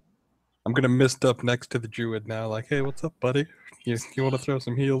gonna mist up next to the druid now, like, hey, what's up, buddy? You want to throw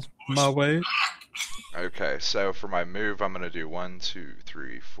some heals my way? Okay, so for my move, I'm gonna do 1, 2,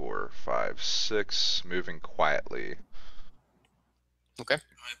 3, 4, 5, 6. Moving quietly. Okay.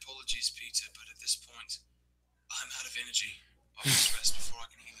 My apologies, Peter, but at this point, I'm out of energy. I'll just rest before I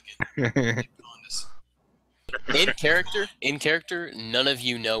can heal again. In character, none of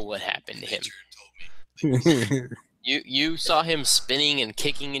you know what happened to him. Nature told me. You saw him spinning and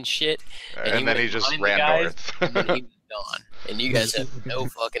kicking and shit, And then he went just behind the ran guys, north. and then he was gone. And you guys have no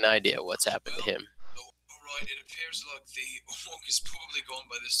fucking idea what's happened to him. Alright, it appears like the orc is probably gone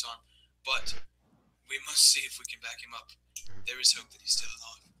by this time, but we must see if we can back him up. There is hope that he's still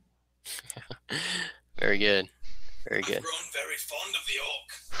alive. Very good. Very I've good. grown very fond of the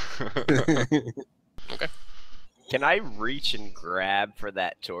orc. Okay. Can I reach and grab for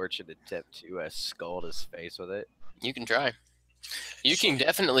that torch and attempt to scald his face with it? You can try. You can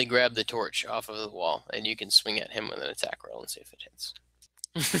definitely grab the torch off of the wall, and you can swing at him with an attack roll and see if it hits.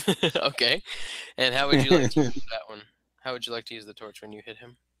 Okay. And how would you like to use that one? How would you like to use the torch when you hit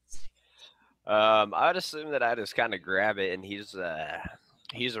him? I would assume that I just kind of grab it, and he's a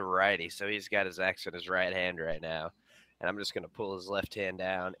righty, so he's got his axe in his right hand right now, and I'm just gonna pull his left hand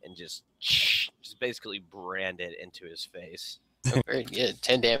down and just basically brand it into his face. Oh, very good.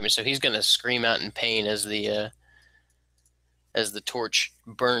 10 damage. So he's gonna scream out in pain as the torch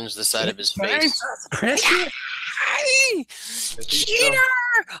burns the side of his face. Cheater!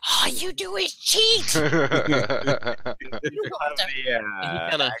 All you do is cheat. Does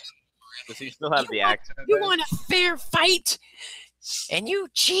he still have the accent? You want a fair fight, and you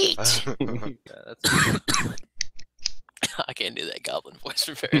cheat. Yeah, that's I can't do that goblin voice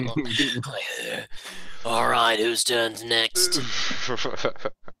for very long. All right, whose turn's next?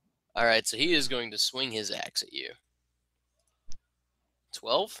 All right, so he is going to swing his axe at you.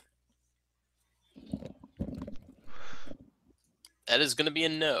 12? That is going to be a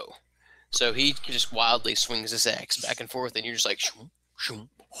no. So he just wildly swings his axe back and forth, and you're just like, shoom, shoom,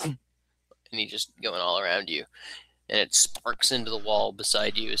 shoom, and he's just going all around you. And it sparks into the wall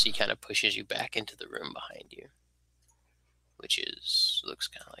beside you as he kind of pushes you back into the room behind you. Which looks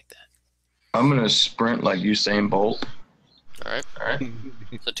kind of like that. I'm gonna sprint like Usain Bolt. All right.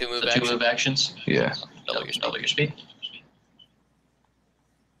 So two move actions. Yeah. Double your speed.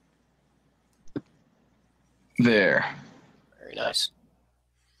 There. Very nice.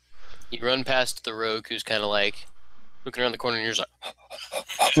 You run past the rogue who's kind of like looking around the corner, and you're just like,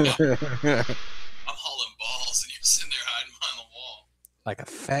 I'm hauling balls, and you're sitting there hiding behind the wall. Like a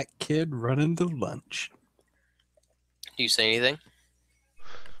fat kid running to lunch. do you say anything?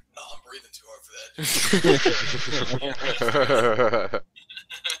 No, I'm breathing too hard for that.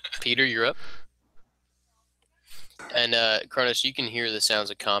 Peter, you're up. And Kronos, you can hear the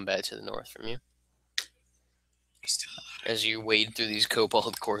sounds of combat to the north from you. As you wade through these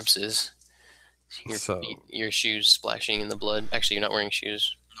kobold corpses, your shoes splashing in the blood. Actually, you're not wearing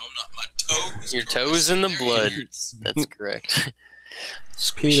shoes. No, I'm not. My toes. Your toes in the blood. That's correct.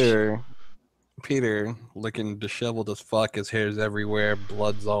 Peter, looking disheveled as fuck. His hair's everywhere.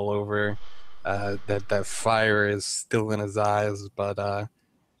 Blood's all over. That fire is still in his eyes, but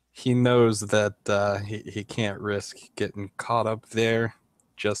he knows that he can't risk getting caught up there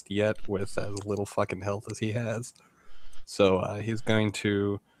just yet with as little fucking health as he has. So he's going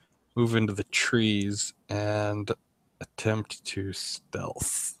to move into the trees and attempt to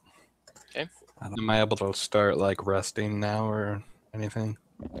stealth. Okay. Am I able to start like resting now or anything?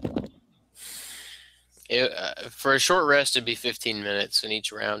 For a short rest, it'd be 15 minutes, and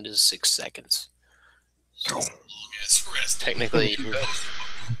each round is 6 seconds. So technically,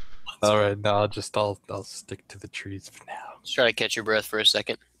 all right. No, I'll stick to the trees for now. Just try to catch your breath for a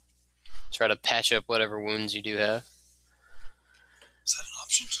second. Try to patch up whatever wounds you do have. Is that an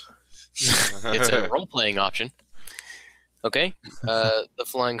option? It's a role-playing option. Okay. The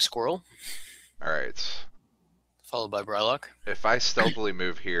flying squirrel. All right. Followed by Brylock. If I stealthily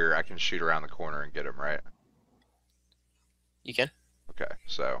move here, I can shoot around the corner and get him, right? You can. Okay,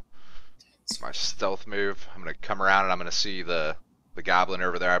 so it's my stealth move. I'm gonna come around and I'm gonna see the goblin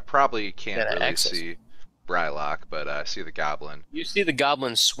over there. I probably can't really see Brylock, but I see the goblin. You see the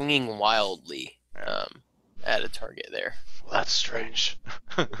goblin swinging wildly at a target there. Well, that's strange.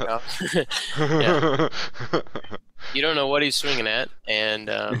 Yeah. You don't know what he's swinging at, and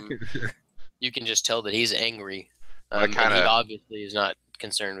you can just tell that he's angry. And he obviously is not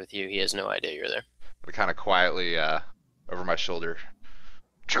concerned with you. He has no idea you're there. I kind of quietly over my shoulder.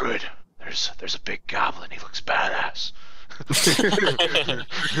 Druid, there's a big goblin. He looks badass.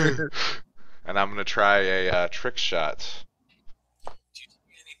 And I'm gonna try a trick shot. Do you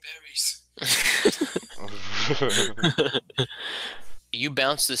see any berries? You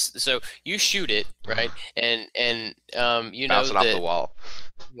bounce this, so you shoot it, right? And you know Bounce it off the wall.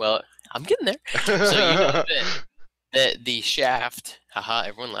 Well, I'm getting there. So you know that the shaft, haha,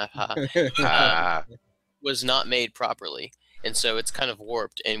 everyone laugh, haha, was not made properly, and so it's kind of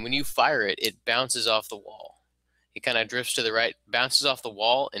warped. And when you fire it, it bounces off the wall. It kind of drifts to the right, bounces off the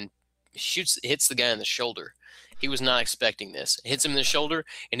wall, and hits the guy in the shoulder. He was not expecting this. It hits him in the shoulder,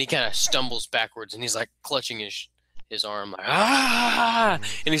 and he kind of stumbles backwards, and he's like clutching his arm, like ah!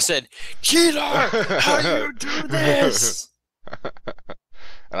 And he said, "Cheater, how do you do this?"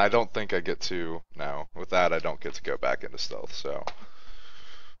 And I don't think I get to, no, with that I don't get to go back into stealth, so.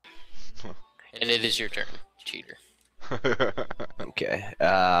 And it is your turn, cheater. Okay.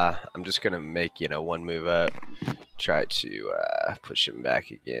 I'm just gonna make one move up, try to push him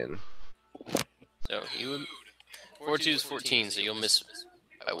back again. So you would 4-2 is 14, so you'll miss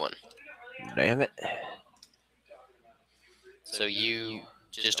by 1. Damn it. So you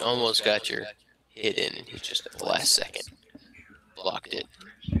just almost got your hit in, and he just at the last second blocked it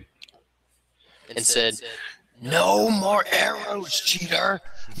and said, "No more arrows, cheater!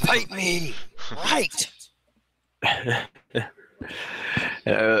 Fight me! Right!"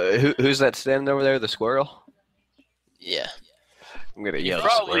 Who's that standing over there? The squirrel? Yeah. I'm gonna You yell.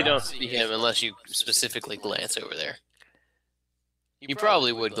 probably squirrel. don't see him unless you specifically glance over there. You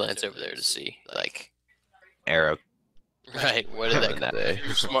probably would glance over there to see, like, Arrow. Right. What did that come? Day.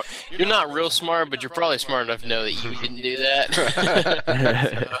 You're smart. You're not real smart, but you're probably smart enough to know that you didn't do that.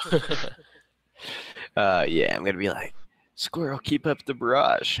 Yeah, I'm gonna be like, Squirrel, keep up the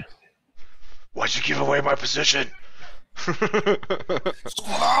barrage. Why'd you give away my position?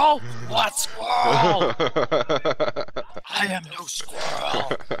 Squirrel? What squirrel? I am no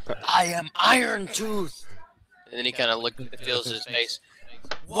squirrel. I am Iron Tooth. And then he kind of feels his face.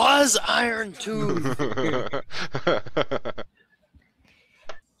 Was Iron Tooth?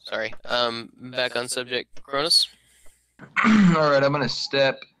 Sorry. Back on subject. Cronus? Alright, I'm gonna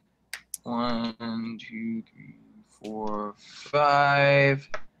step 1, 2, 3, 4, 5.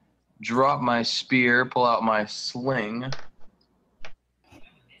 Drop my spear, pull out my sling,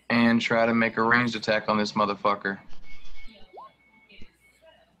 and try to make a ranged attack on this motherfucker.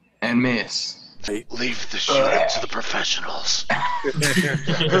 And miss. Leave the shooting to the professionals. Fuck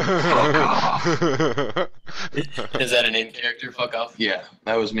off. Is that an in-character fuck off? Yeah,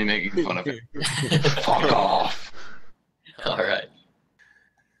 that was me making fun of it. Fuck off. Alright.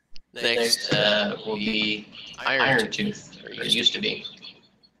 Next will be Iron Tooth, or it used to be.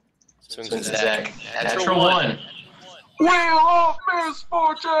 Swings Zach. Natural 1. Wheel of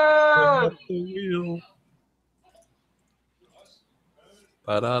misfortune!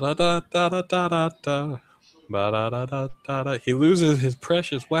 Ba-da-da-da-da-da-da-da. Ba-da-da-da-da-da. He loses his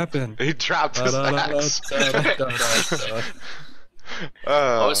precious weapon. He dropped his axe. Ba-da-da-da-da-da.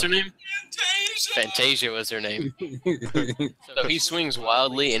 What was her name? Fantasia was her name. So he swings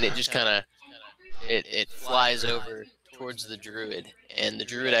wildly, and it just kind of it flies over towards the druid, and the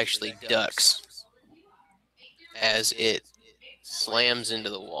druid actually ducks as it slams into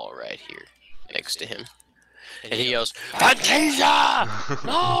the wall right here next to him, and he yells, "Fantasia!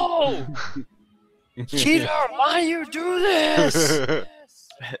 No! Cheater! Why you do this?" And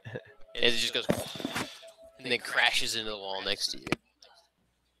it just goes, and then crashes into the wall next to you.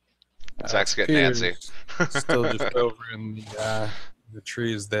 Zach's getting antsy. Still just over in the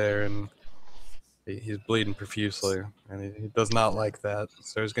trees there, and he's bleeding profusely, and he does not like that.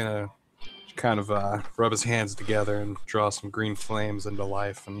 So he's gonna kind of rub his hands together and draw some green flames into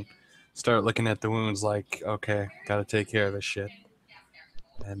life, and start looking at the wounds like, okay, gotta take care of this shit.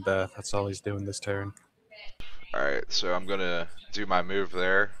 And that's all he's doing this turn. Alright, so I'm gonna do my move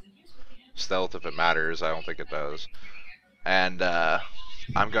there. Stealth if it matters, I don't think it does. And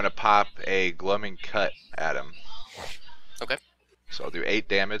I'm gonna pop a gloaming cut at him. Okay. So I'll do 8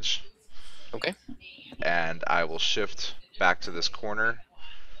 damage. Okay. And I will shift back to this corner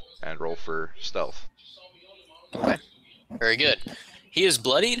and roll for stealth. Okay. Very good. He is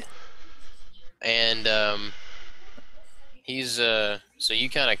bloodied, and he's so you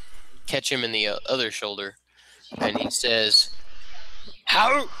kind of catch him in the other shoulder, and he says,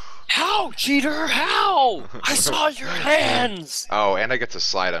 "How, cheater? How? I saw your hands." Oh, and I get to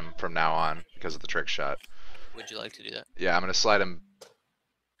slide him from now on because of the trick shot. Would you like to do that? Yeah, I'm gonna slide him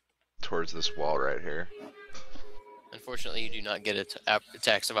towards this wall right here. Unfortunately, you do not get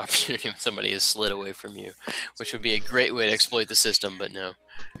attacks of opportunity when somebody is slid away from you, which would be a great way to exploit the system, but no.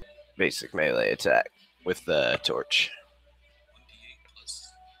 Basic melee attack with the torch.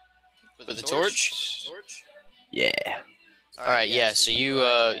 With the torch? Yeah. Alright, yeah, so you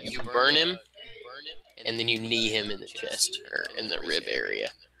burn him, and then you knee him in the chest, or in the rib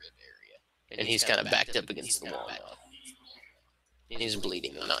area. And he's kind of backed up against the wall now. He's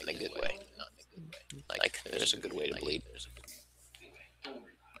bleeding, not in a good way. Like, there's a good way to bleed.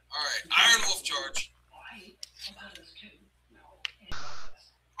 Alright, Iron Wolf charge.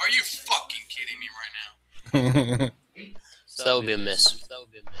 Are you fucking kidding me right now? So that would be a miss.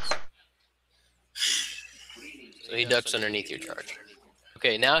 So he ducks underneath your charge.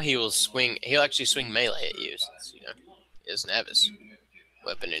 Okay, now he will swing. He'll actually swing melee at you, since he doesn't have his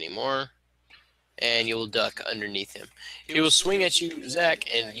weapon anymore. And you will duck underneath him. He will swing at you, Zach,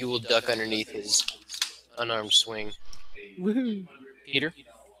 and you will duck underneath his unarmed swing. Woohoo! Peter?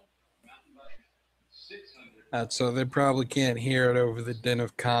 So they probably can't hear it over the din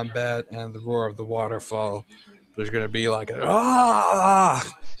of combat and the roar of the waterfall. There's going to be like a ah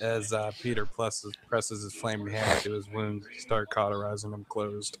as Peter presses his flaming hand to his wounds, start cauterizing them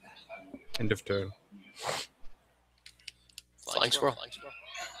closed. End of turn. Flying squirrel.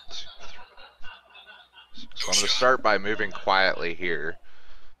 So I'm gonna start by moving quietly here.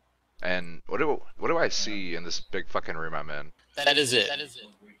 And what do I see in this big fucking room I'm in? That is it.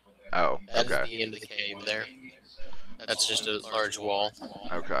 Oh, That is okay. the end of the cave there. That's just a large wall.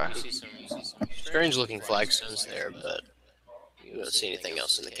 Okay. You see some strange looking flagstones there, but you don't see anything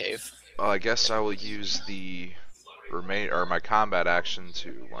else in the cave. Well, I guess I will use the my combat action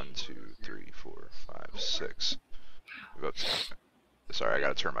to 1, 2, 3, 4, 5, 6. Move up sorry, I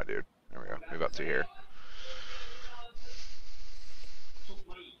gotta turn my dude. There we go. Move up to here.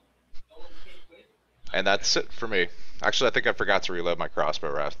 And that's it for me. Actually, I think I forgot to reload my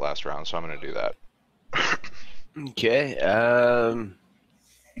crossbow last round, so I'm gonna do that. Okay. I'm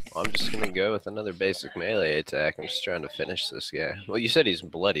just gonna go with another basic melee attack. I'm just trying to finish this guy. Well, you said he's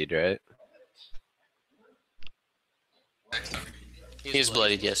bloodied, right? He's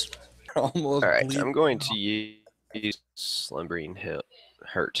bloodied, yes. Almost. All right. bleeding. I'm going to use slumbering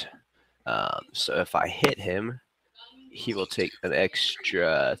hurt. So if I hit him, he will take an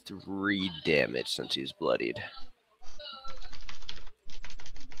extra 3 damage since he's bloodied.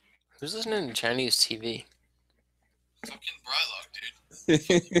 Who's listening to Chinese TV? Fucking Brylock, dude. I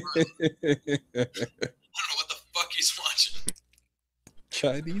don't know what the fuck he's watching.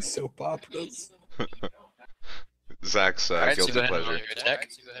 Chinese soap operas. Zach's Alright, so guilty go ahead and pleasure. roll your attack.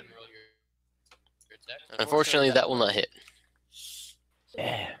 Unfortunately, that will not hit.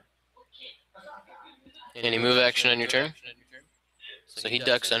 Yeah. Any move action on your turn? So he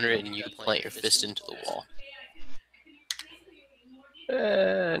ducks under it and you plant your fist into the wall.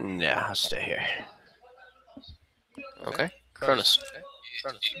 No, I'll stay here. Okay. Cronus. It's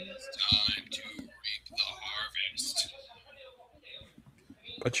time to reap the harvest.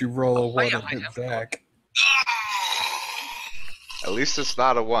 But you roll a one and hit Zach. At least it's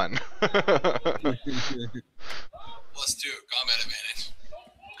not a 1. Let's do it. Combat advantage.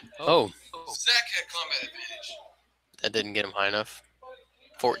 Oh, Zach had combat advantage. that didn't get him high enough.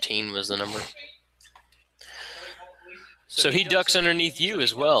 14 was the number. So he ducks underneath you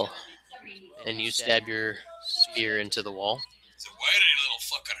as well. And you stab your spear into the wall. It's a wiry little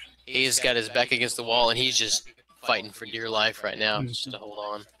fucker. He's got his back against the wall and he's just fighting for dear life right now, just to hold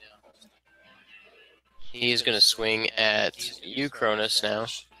on. He's going to swing at you, Cronus, now.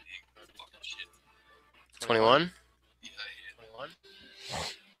 21? Yeah,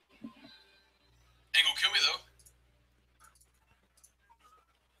 ain't gonna kill me though.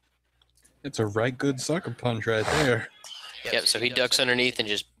 It's a right good sucker punch right there. Yep, so he ducks underneath and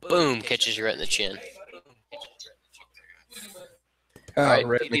just boom, catches you right in the chin. Right, Alright,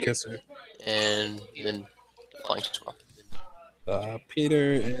 right in the kisser. And then flanks as well.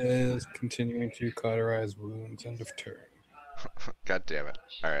 Peter is continuing to cauterize wounds. End of turn. God damn it.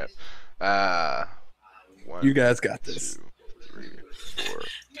 Alright. 1, You guys got this. 2, 3, 4,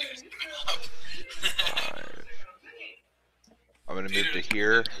 5. I'm gonna move to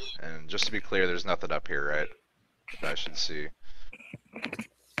here, and just to be clear, there's nothing up here, right? That I should see.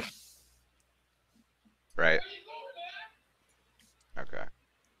 Right? Okay.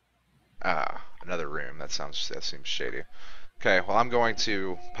 Another room. That seems shady. Okay, well I'm going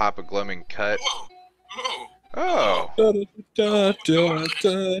to pop a gloaming cut. Whoa. Oh! Da, da, da,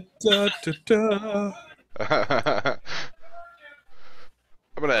 da, da, da.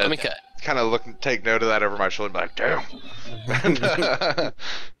 I'm gonna Let me cut. kind of look and take note of that over my shoulder, like, damn.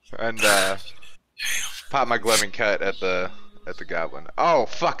 and pop my gloaming cut at the goblin. Oh,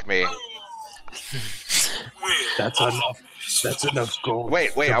 fuck me. That's enough. That's enough gold.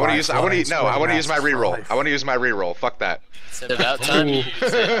 Wait, I want to use. I want to use my reroll. I want to use my reroll. Fuck that. It's about time you use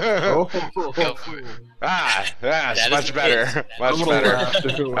it. Oh, Go for it. That's That much is better. it. Much better.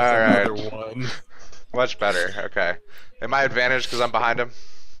 All right. One. Much better. Okay. Am I advantaged because I'm behind him?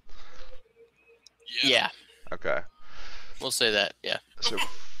 Yeah, Okay. we'll say that, yeah. So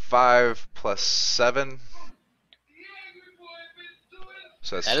 5 plus 7.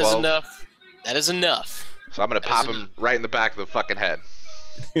 So that's That 12. is enough. That is enough. So I'm gonna That pop is him right in the back of the fucking head.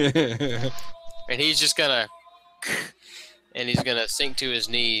 And he's just gonna... And he's gonna sink to his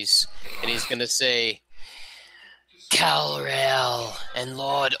knees. And he's gonna say... Calrel and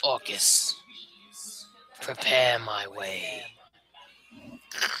Lord Orcus, prepare my way.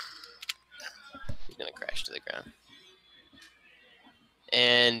 He's gonna crash to the ground.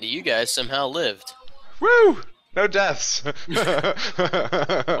 And you guys somehow lived. Woo! No deaths. Well,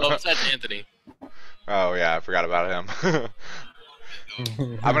 besides Anthony. Oh yeah, I forgot about him.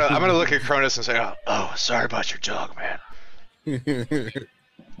 I'm gonna look at Cronus and say, oh, sorry about your dog, man. This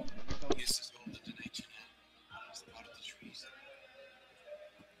is older than H&M. It's part of the trees.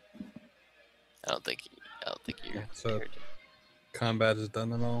 I don't think you're... So combat is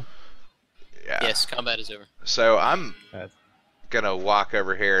done and all. Yeah. Yes, combat is over. So I'm That's- gonna walk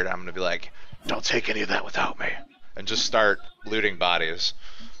over here and I'm gonna be like, don't take any of that without me, and just start looting bodies.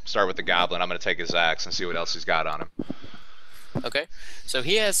 Start with the goblin. I'm gonna take his axe and see what else he's got on him. Okay, so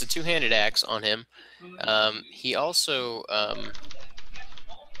he has the two-handed axe on him. He also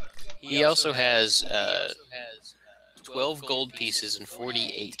has 12 gold pieces and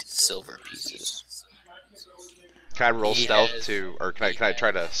 48 silver pieces. Can I roll He stealth has- to, or can I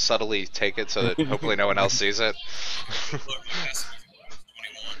try to subtly take it so that hopefully no one else sees it? Look, my passive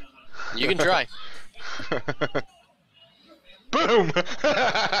 21. You can try. Boom!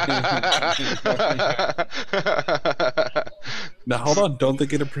 Now hold on, don't they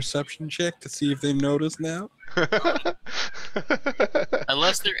get a perception check to see if they notice now?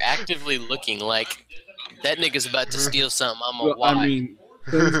 Unless they're actively looking like that nigga's about to steal something. I'm gonna Well, I watch. mean,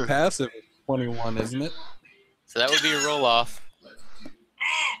 Thing's passive is 21, isn't it? So that would be a roll off.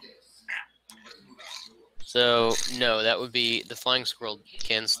 So no, that would be the flying squirrel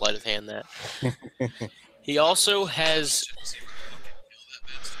can sleight of hand that. He also has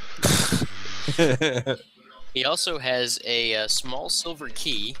a small silver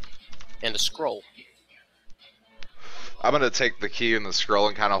key and a scroll. I'm gonna take the key and the scroll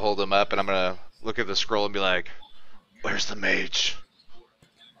and kind of hold them up, and I'm gonna look at the scroll and be like, "Where's the mage?"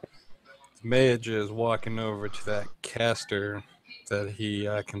 Mage is walking over to that caster that he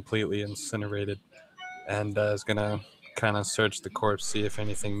completely incinerated and is gonna kind of search the corpse, see if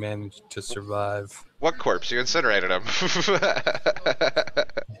anything managed to survive. What corpse? You incinerated him.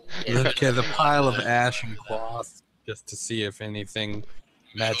 Okay, the pile of ash and cloth, just to see if anything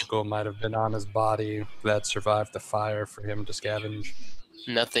magical might have been on his body that survived the fire for him to scavenge.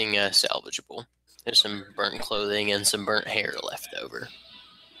 Nothing salvageable. There's some burnt clothing and some burnt hair left over.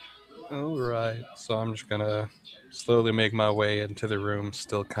 All right, so I'm just gonna slowly make my way into the room,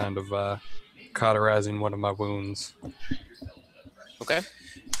 still kind of cauterizing one of my wounds. Okay.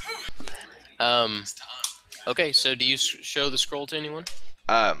 Okay. So do you show the scroll to anyone?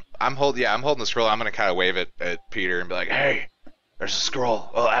 I'm holding the scroll. I'm gonna kind of wave it at Peter and be like, "Hey, there's a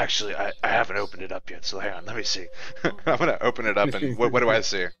scroll." Well, actually, I haven't opened it up yet, so hang on, let me see. I'm gonna open it up, and what do I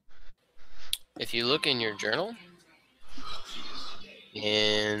see? If you look in your journal,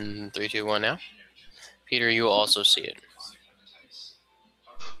 in 3, 2, 1 now, Peter, you will also see it.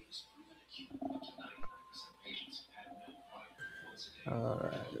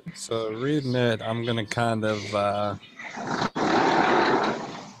 Alright, so reading it, I'm gonna kind of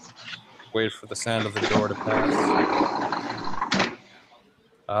wait for the sound of the door to pass.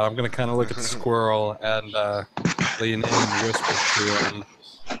 I'm gonna kind of look at the squirrel and lean in and whisper to him,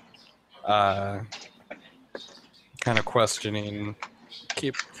 kind of questioning,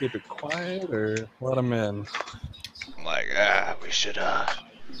 keep it quiet or let him in. I'm like, we should I'm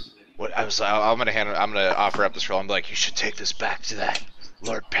gonna offer up the scroll. I'm like, you should take this back to that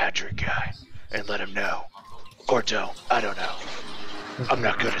Lord Patrick guy and let him know, or don't. I don't know. I'm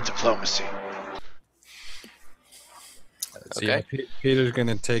not good at diplomacy. So yeah, Peter's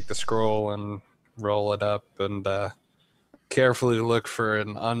gonna take the scroll and roll it up and carefully look for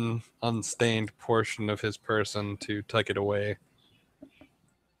an unstained portion of his person to tuck it away.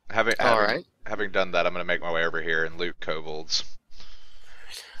 Having Alright. done that, I'm gonna make my way over here and loot kobolds.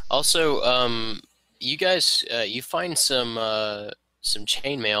 Also, you guys, you find some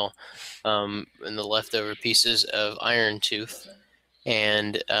chainmail in the leftover pieces of Iron Tooth,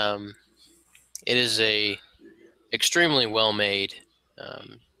 and it is a extremely well made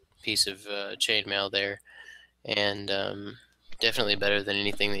piece of chainmail there, and definitely better than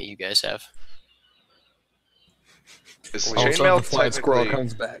anything that you guys have. Is Also, chainmail the flying squirrel technically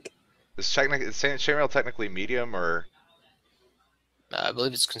comes back. is chainmail technically medium or I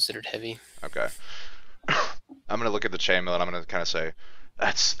believe it's considered heavy. okay? I'm gonna look at the chainmail and I'm gonna kind of say,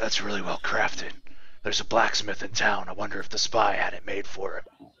 "That's really well crafted. There's a blacksmith in town. I wonder if the spy had it made for him."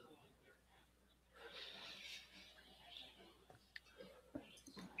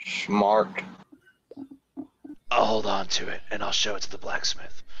 Smart. I'll hold on to it and I'll show it to the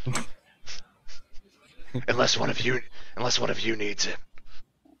blacksmith. unless one of you needs it.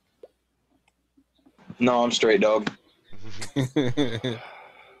 No, I'm straight, dog.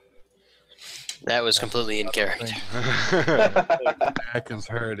 That was completely in character. Atkins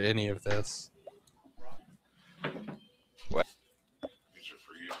heard any of this.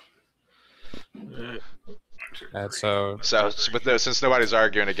 And so Since nobody's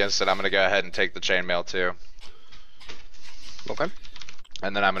arguing against it, I'm gonna go ahead and take the chainmail too, Okay.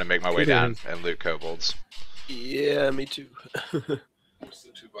 and then I'm gonna make my way Peter down is- and loot kobolds. Yeah, me too.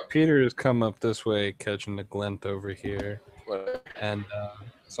 Peter has come up this way, catching the glint over here, and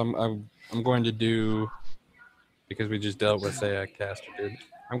so I'm going to do, because we just dealt with a caster dude.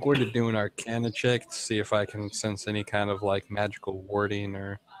 I'm going to do an Arcana check to see if I can sense any kind of like magical warding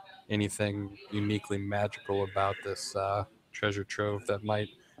or anything uniquely magical about this treasure trove that might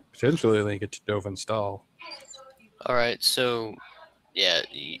potentially link it to Dovenstall. All right, so yeah,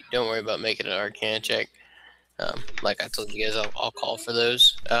 don't worry about making an Arcana check. Like I told you guys, I'll call for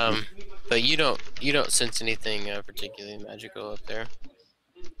those. But you don't sense anything particularly magical up there.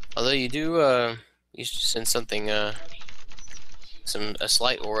 Although you do you sense something a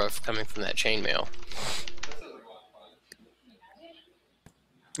slight aura coming from that chainmail.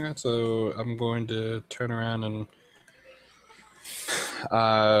 Yeah, so I'm going to turn around and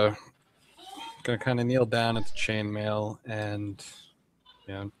gonna kind of kneel down at the chainmail and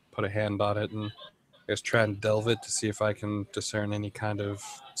put a hand on it and I guess try and delve it to see if I can discern any kind of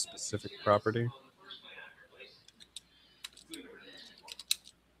specific property.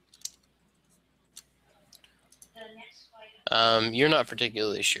 You're not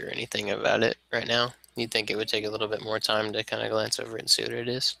particularly sure anything about it right now. You think it would take a little bit more time to kind of glance over it and see what it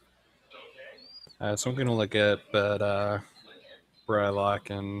is. So I'm gonna look at Brylock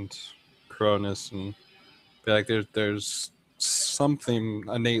and Cronus and be like, there's something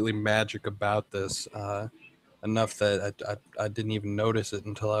innately magic about this, enough that I didn't even notice it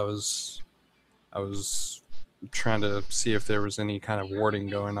until I was trying to see if there was any kind of warding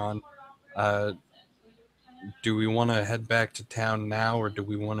going on. Do we want to head back to town now, or do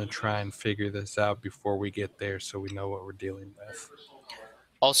we want to try and figure this out before we get there so we know what we're dealing with?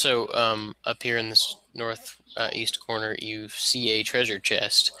 Also, up here in this northeast corner, you see a treasure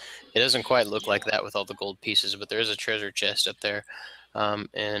chest. It doesn't quite look like that with all the gold pieces, but there is a treasure chest up there.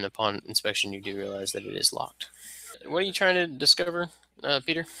 And upon inspection, you do realize that it is locked. What are you trying to discover,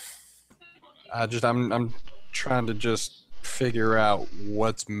 Peter? I'm trying to just figure out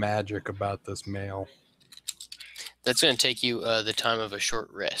what's magic about this mail. That's going to take you the time of a short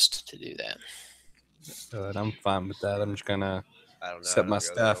rest to do that. I'm fine with that. I'm just gonna I don't know. set my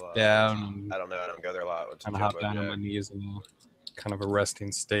staff down. I don't know. I don't go there a lot. Kind of hop down on my knees in kind of a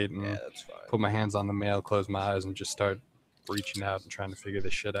resting state and that's fine. put my hands on the mail, close my eyes, and just start reaching out and trying to figure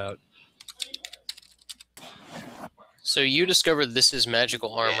this shit out. So you discovered this is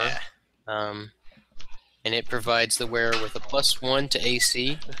magical armor, and it provides the wearer with a +1 to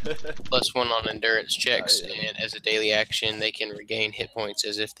AC, +1 on endurance checks, and as a daily action, they can regain hit points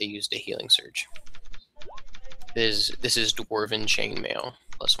as if they used a healing surge. This is Dwarven Chainmail,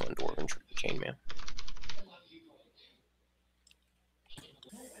 +1 Dwarven Chainmail.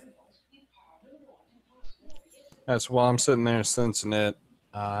 That's while I'm sitting there sensing it,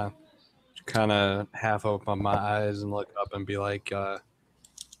 kind of half open my eyes and look up and be like,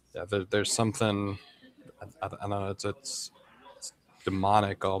 there's something. I don't know. It's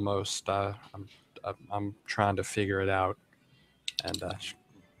demonic almost. I'm trying to figure it out, and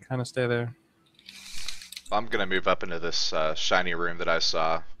kind of stay there. I'm gonna move up into this shiny room that I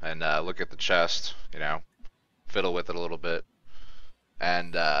saw and look at the chest. Fiddle with it a little bit,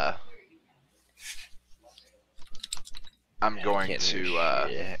 and I'm going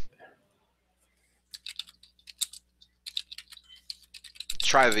to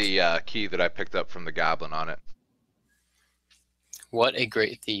try the key that I picked up from the goblin on it. What a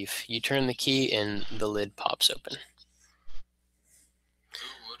great thief. You turn the key and the lid pops open.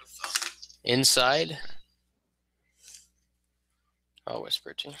 Who would have thought? Inside, I'll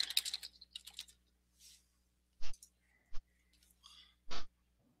whisper to you.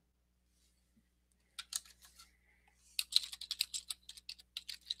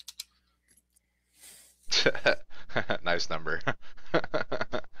 Nice number.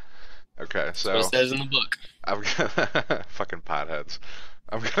 Okay, so That's what it says in the book. I'm gonna fucking potheads.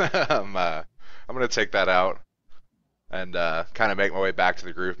 I'm gonna take that out and kind of make my way back to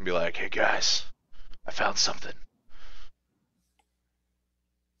the group and be like, "Hey guys, I found something."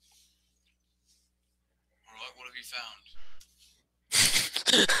 Alright, what have you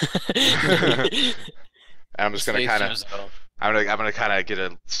found? And I'm just gonna kind of, I'm gonna kind of get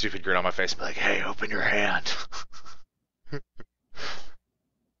a stupid grin on my face and be like, "Hey, open your hand."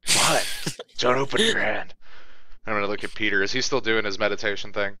 What? Don't open your hand. I'm gonna look at Peter. Is he still doing his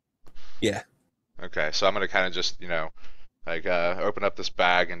meditation thing? Yeah. Okay, so I'm gonna kind of just, open up this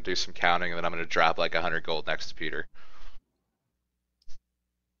bag and do some counting, and then I'm gonna drop like 100 gold next to Peter.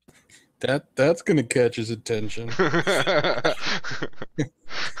 That's gonna catch his attention.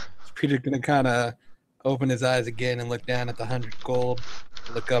 Peter's gonna kind of open his eyes again and look down at the 100 gold,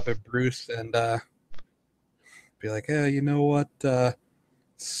 look up at Bruce, and be like, "Hey, you know what,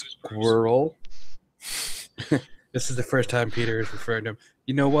 Squirrel?" This is the first time Peter is referring to him.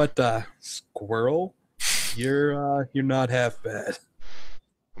 "You know what, Squirrel? You're not half bad."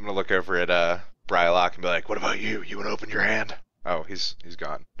 I'm gonna look over at Brylock and be like, "What about you? You wanna open your hand?" Oh, he's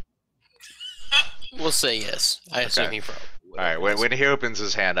gone. We'll say yes. I assume Okay. he probably would. All right, when he opens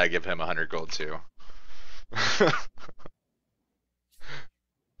his hand, I give him 100 gold too.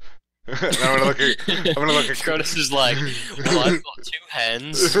 I'm gonna look at. I'm gonna look at. Cronus is like, well, I've got 2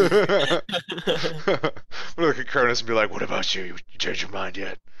 hands. I'm gonna look at Cronus and be like, "What about you? You changed your mind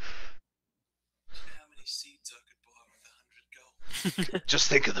yet?" Do you know how many seeds I could buy with 100 gold? Just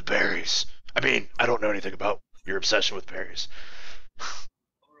think of the berries. I mean, I don't know anything about your obsession with berries. Alright,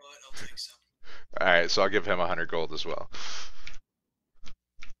 I'll take some. All right, so I'll give him 100 gold as well.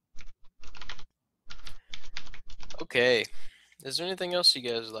 Okay. Is there anything else you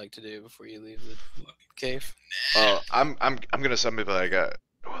guys would like to do before you leave the cave? I'm gonna suddenly be like, Well,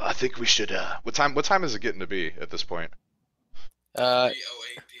 I think we should. what time is it getting to be at this point? 3:08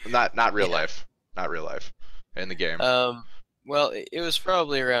 p.m. Not real Yeah. life, not real life, in the game. Well, it was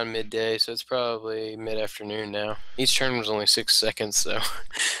probably around midday, so it's probably mid-afternoon now. Each turn was only 6 seconds, so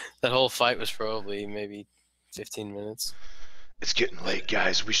that whole fight was probably maybe 15 minutes. It's getting late,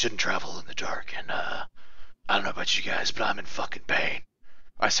 guys. We shouldn't travel in the dark. And I don't know about you guys, but I'm in fucking pain.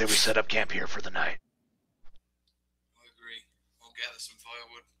 I say we set up camp here for the night. I agree. I'll gather some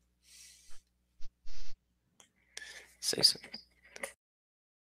firewood. Say so.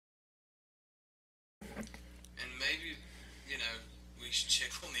 And maybe, you know, we should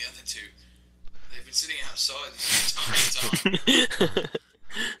check on the other 2. They've been sitting outside this entire time.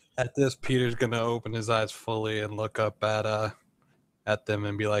 At this, Peter's gonna open his eyes fully and look up at them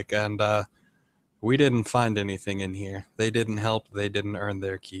and be like, "And we didn't find anything in here. They didn't help. They didn't earn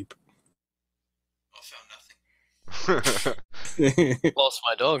their keep." I found nothing. Lost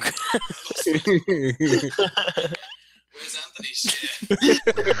my dog. Where's Anthony's share?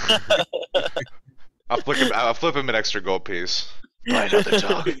 I'll flip him an extra gold piece. Buy another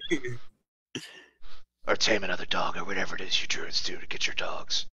dog. Or tame another dog, or whatever it is you druids do to get your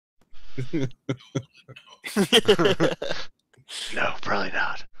dogs. No, probably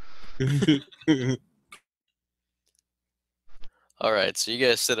not. Alright, so you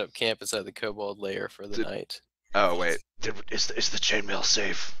guys set up camp inside the Kobold Lair for the night. Oh wait, Is the chainmail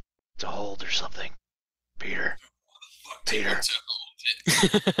safe to hold or something? Peter. Fuck, do you Peter. want to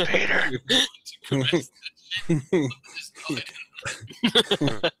hold it? Peter. To caress the shit.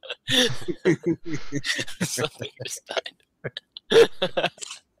 Something just died.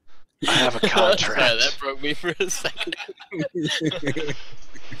 I have a Sorry, contract. that broke me for a second.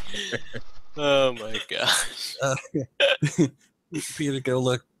 Oh my gosh. Peter go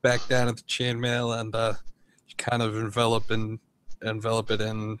look back down at the chainmail and kind of envelop it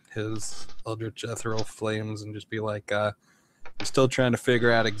in his eldritch ethereal flames and just be like, I'm still trying to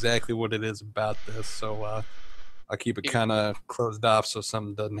figure out exactly what it is about this, so I'll keep it kind of closed off so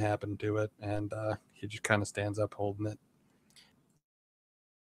something doesn't happen to it. And he just kind of stands up holding it.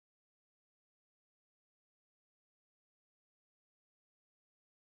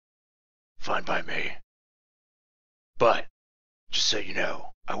 Fine by me. But, just so you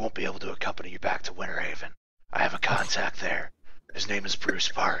know, I won't be able to accompany you back to Winterhaven. I have a contact there. His name is Bruce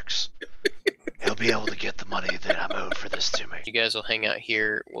Parks. He'll be able to get the money that I'm owed for this to me. You guys will hang out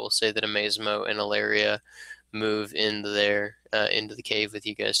here. We'll say that Amazemo and Ilaria move into the cave with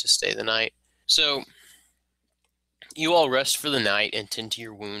you guys to stay the night. So you all rest for the night and tend to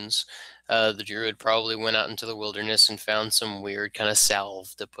your wounds. The druid probably went out into the wilderness and found some weird kind of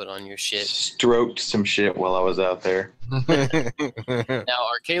salve to put on your shit. Stroked some shit while I was out there. Now,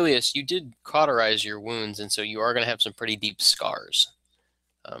 Archelius, you did cauterize your wounds, and so you are going to have some pretty deep scars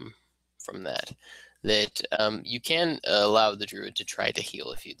from that. That you can allow the druid to try to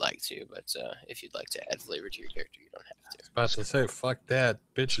heal if you'd like to, but if you'd like to add flavor to your character, you don't have to. About to say, fuck that.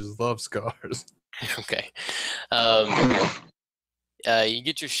 Bitches love scars. Okay. You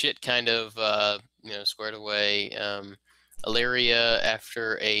get your shit kind of squared away. Ilaria,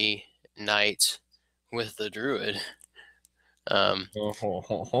 after a night with the druid,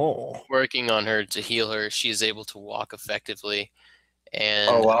 working on her to heal her, she is able to walk effectively. And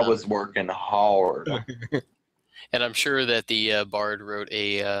I was working hard. and I'm sure that the bard wrote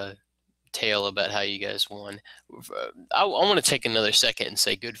a tale about how you guys won. I want to take another second and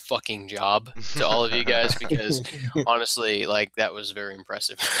say good fucking job to all of you guys, because honestly, like, that was very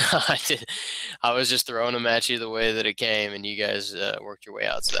impressive. I was just throwing them at you the way that it came, and you guys worked your way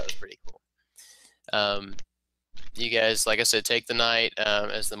out, so that was pretty cool. You guys, like I said, take the night.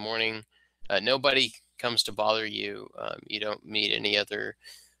 As the morning, nobody comes to bother you. You don't meet any other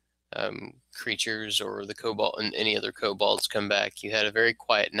creatures or the kobold and any other kobolds come back. You had a very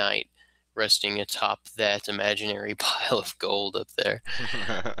quiet night, resting atop that imaginary pile of gold up there,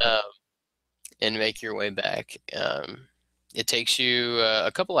 and make your way back. It takes you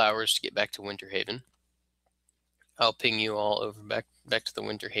a couple hours to get back to Winterhaven. I'll ping you all over back to the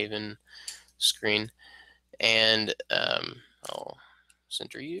Winterhaven screen, and I'll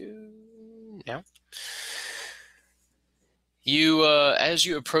center you now. You, as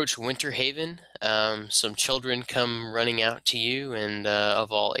you approach Winter Haven, some children come running out to you, and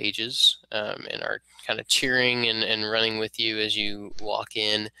of all ages, and are kind of cheering and running with you as you walk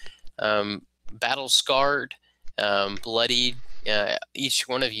in. Battle scarred, bloodied. Each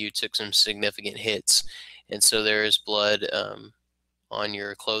one of you took some significant hits, and so there is blood on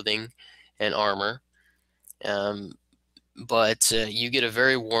your clothing and armor. But you get a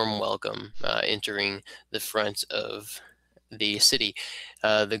very warm welcome entering the front of the city.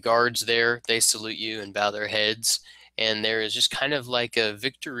 The guards there, they salute you and bow their heads, and there is just kind of like a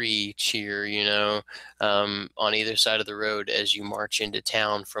victory cheer, on either side of the road as you march into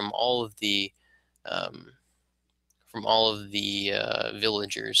town from all of the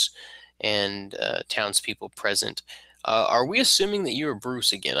villagers and townspeople present. Are we assuming that you are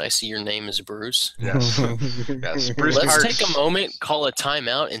Bruce again? I see your name is Bruce. Yes. Yes. Bruce Let's Parks. take a moment, call a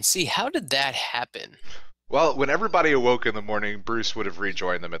timeout, and see how did that happen. Well, when everybody awoke in the morning, Bruce would have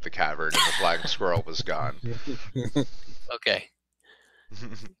rejoined them at the cavern, and the flying squirrel was gone. Okay.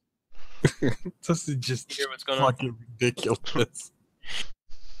 This is just Hear what's going on? fucking ridiculous.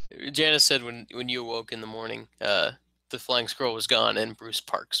 Janice said when you awoke in the morning, the flying squirrel was gone and Bruce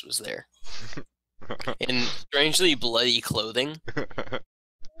Parks was there. In strangely bloody clothing.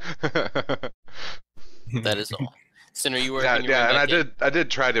 That is all. Sin, are you working? Yeah, and I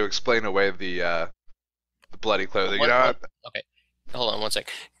did try to explain away the bloody clothing. Okay, hold on one sec.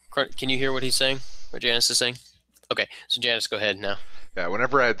 Can you hear what he's saying? What Janice is saying? Okay, so Janice, go ahead now. Yeah,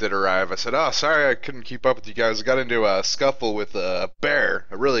 whenever I did arrive, I said, "Oh, sorry, I couldn't keep up with you guys. I got into a scuffle with a bear,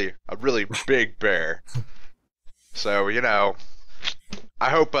 a really big bear. So I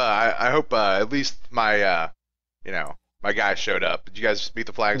hope at least my my guy showed up. Did you guys meet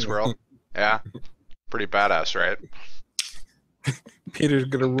the flying squirrel? Yeah, pretty badass, right?" Peter's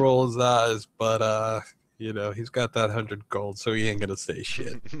gonna roll his eyes, but he's got that 100 gold, so he ain't gonna say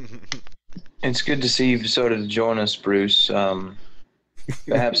shit. It's good to see you decided to join us, Bruce.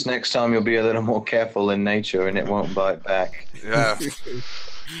 Perhaps next time you'll be a little more careful in nature and it won't bite back. Yeah,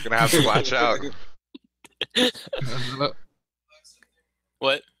 gonna have to watch out.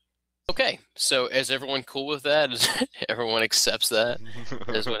 What? Okay, so is everyone cool with that? Everyone accepts that?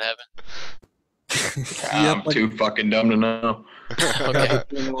 That's what happened? I'm too fucking dumb to know. Okay.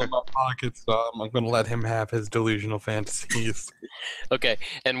 In my pocket, so I'm gonna let him have his delusional fantasies. Okay,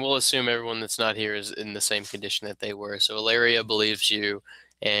 and we'll assume everyone that's not here is in the same condition that they were. So Ilaria believes you,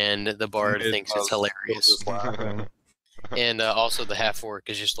 and the bard thinks it's hilarious. And also the half-orc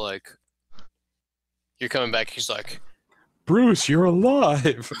is just like, you're coming back, he's like, Bruce, you're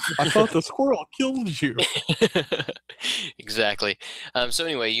alive! I thought the squirrel killed you. Exactly. So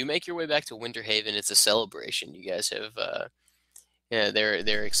anyway, you make your way back to Winter Haven. It's a celebration. You guys have,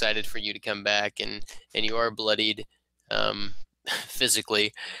 they're excited for you to come back, and you are bloodied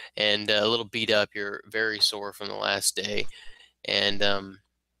physically and a little beat up. You're very sore from the last day, and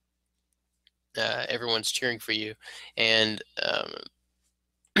everyone's cheering for you. And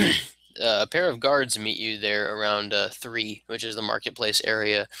a pair of guards meet you there around 3, which is the marketplace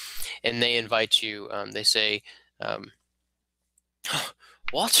area, and they invite you. They say,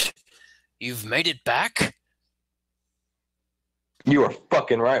 "What? You've made it back?" You are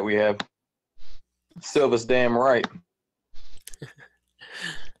fucking right, we have. Silver's damn right.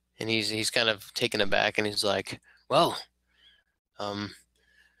 And he's kind of taken aback, and he's like, "Well,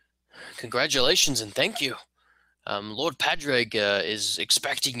 congratulations and thank you. Lord Padraig is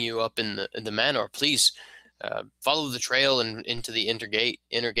expecting you up in the manor. Please follow the trail and into the inner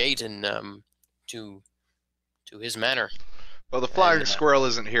gate and to his manor." Well, the flying squirrel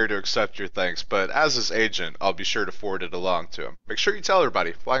isn't here to accept your thanks, but as his agent, I'll be sure to forward it along to him. Make sure you tell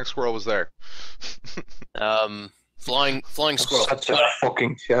everybody, flying squirrel was there. Flying squirrel. Such a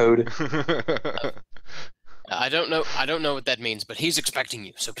fucking chode. I don't know what that means, but he's expecting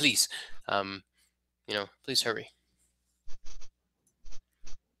you. So please, please hurry.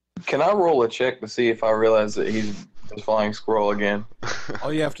 Can I roll a check to see if I realize that he's the flying squirrel again?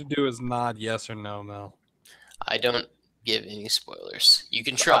 All you have to do is nod yes or no, Mel. I don't give any spoilers. You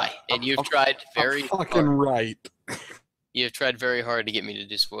can try, and you've tried very fucking hard. right. You have tried very hard to get me to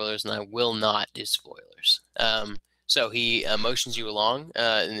do spoilers, and I will not do spoilers. So he motions you along,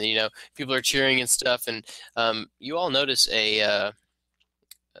 and people are cheering and stuff, and you all notice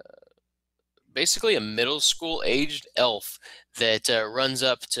basically a middle school aged elf that runs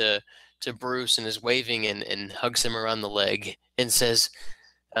up to Bruce and is waving and hugs him around the leg and says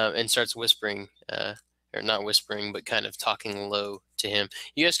and starts whispering, or not whispering, but kind of talking low to him.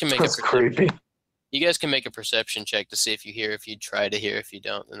 You guys can make That's creepy. You guys can make a perception check to see if you hear. If you try to hear, if you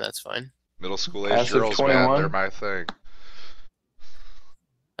don't, then that's fine. Middle school age Passive girls, man, 21. they're my thing.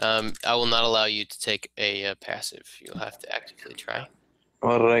 I will not allow you to take a passive. You'll have to actively try.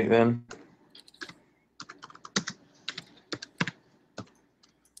 All right then.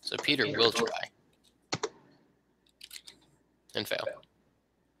 So Peter will try and fail.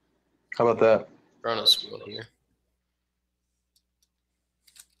 How about that? Kronos will here.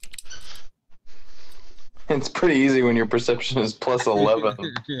 It's pretty easy when your perception is plus 11.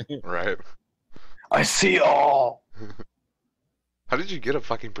 Right. I see all. How did you get a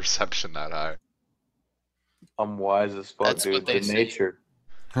fucking perception that high? I'm wise as fuck, That's dude. what they The say. nature.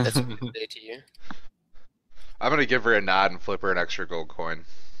 That's what they say to you. I'm gonna give her a nod and flip her an extra gold coin.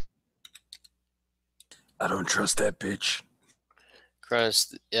 I don't trust that bitch.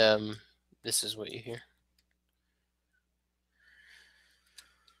 Kronos, this is what you hear.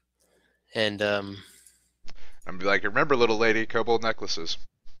 And I'm gonna be like, remember, little lady, kobold necklaces.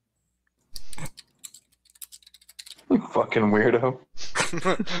 You fucking weirdo.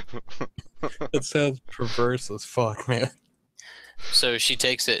 That sounds perverse as fuck, man. so she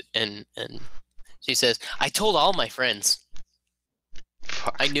takes it and she says, "I told all my friends.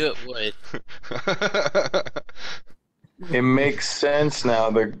 Fuck. I knew it would." It makes sense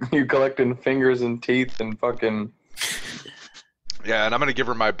now. You collecting fingers and teeth and fucking. Yeah, and I'm gonna give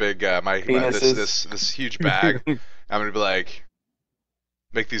her my big, Penises. this huge bag. I'm gonna be like,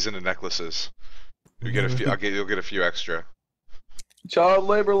 make these into necklaces. You get a few. You'll get a few extra. Child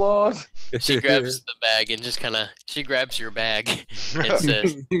labor laws. She grabs the bag and just kind of she grabs your bag and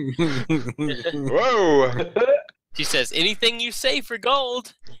says, Whoa! "She says anything you say for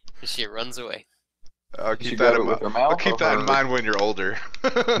gold." And she runs away. I'll She keep grab that it in with her mind. mouth I'll keep or that in her- mind when you're older.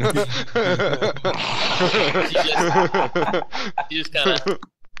 She just kind of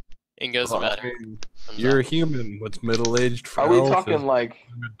and goes about it. You're a human. What's middle-aged for Are we elf talking is like?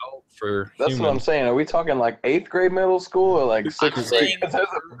 an adult for That's human. what I'm saying. Are we talking like 8th grade middle school or like 6th grade? saying- 'Cause there's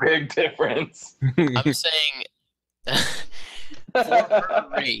a big difference. I'm saying for her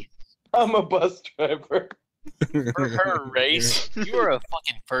race, I'm a bus driver. for her race, you are a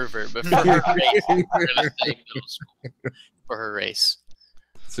fucking pervert. But for her race, we're gonna say middle school. For her race,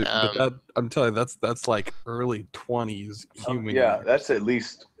 So, but that, I'm telling you, that's like early 20s human. Yeah, years. that's at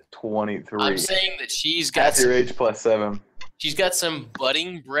least 23. I'm saying that she's got Half your age plus 7. she's got some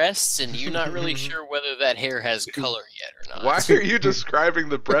budding breasts, and you're not really sure whether that hair has color yet or not. Why are you describing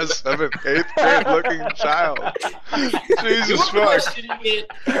the breasts of an 8th grade looking child? Jesus You're fuck. questioning it.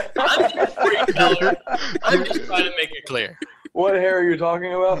 I'm just free color. I'm just trying to make it clear. What hair are you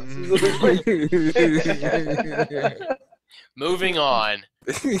talking about? Moving on.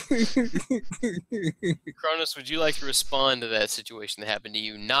 Kronos, would you like to respond to that situation that happened to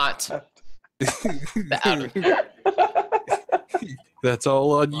you? Not the outer hair. That's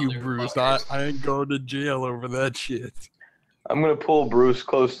all on you, Motherfuckers. Bruce. I ain't going to jail over that shit. I'm going to pull Bruce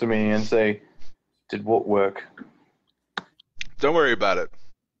close to me and say, did what work? Don't worry about it.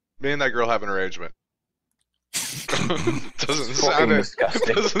 Me and that girl have an arrangement. Doesn't sound Fucking it.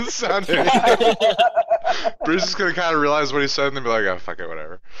 disgusting. Doesn't sound it. Bruce is gonna kind of realize what he said and then be like, "Oh fuck it,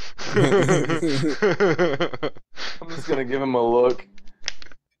 whatever." I'm just going to give him a look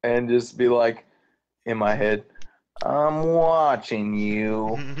and just be like, in my head, I'm watching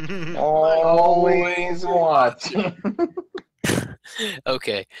you. Always watching.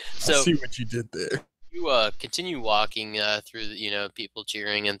 Okay, I so see what you did there. you continue walking through the people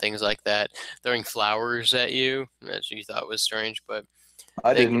cheering and things like that, throwing flowers at you, as you thought was strange, but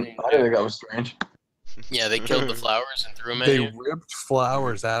I didn't think that was strange. yeah, they killed the flowers and threw them at They you. ripped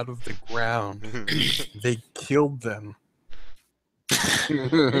flowers out of the ground. They killed them.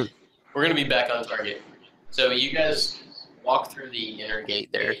 We're gonna be back on target. So you guys walk through the inner gate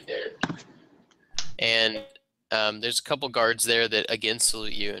there, and there's a couple guards there that again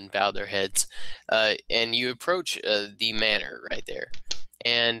salute you and bow their heads, and you approach the manor right there,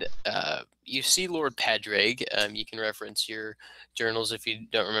 and you see Lord Padraig. You can reference your journals if you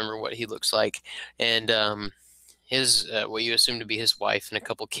don't remember what he looks like, and his what you assume to be his wife and a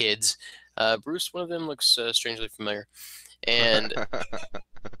couple kids. Bruce, one of them looks strangely familiar, and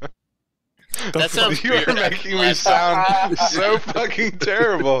that sounds You weird. are making me sound so fucking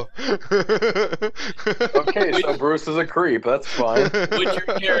terrible. Okay, so Bruce is a creep. That's fine. Would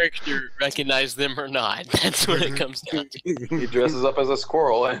your character recognize them or not? That's what it comes down to. He dresses up as a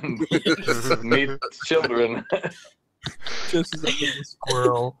squirrel and meets children. Just as a little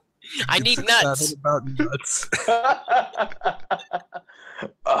squirrel. I need Excited nuts. about nuts.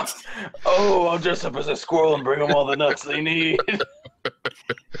 Oh, I'll dress up as a squirrel and bring them all the nuts they need.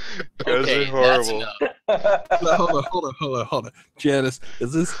 Guys Okay, are that's horrible. enough. No, hold on. Janice,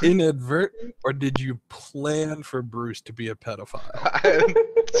 is this inadvertent or did you plan for Bruce to be a pedophile?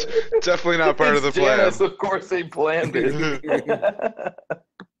 Definitely not part of the It's plan. Janice, of course he planned it.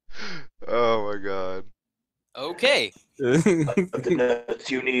 Oh my god. Okay. The nuts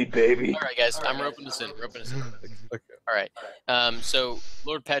you need, baby. All right, guys, I'm roping this in. Okay. All right. So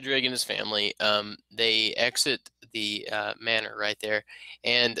Lord Padraig and his family, they exit the manor right there,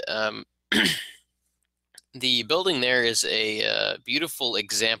 and the building there is a beautiful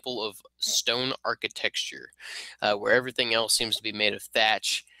example of stone architecture, where everything else seems to be made of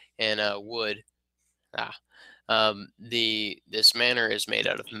thatch and wood. This manor is made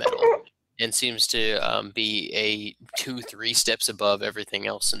out of metal and seems to be 2-3 steps above everything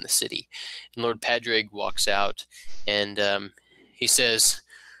else in the city. And Lord Padraig walks out, and he says,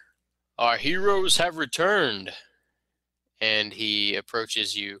 "Our heroes have returned." And he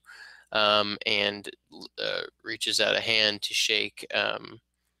approaches you and reaches out a hand to shake.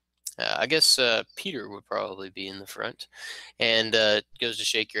 I guess Peter would probably be in the front, and goes to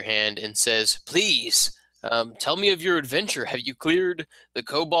shake your hand and says, "Please, tell me of your adventure. Have you cleared the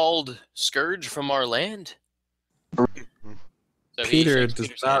Kobold scourge from our land?" So Peter shakes does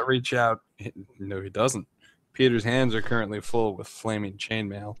Peter's not hand. reach out. No, he doesn't. Peter's hands are currently full with flaming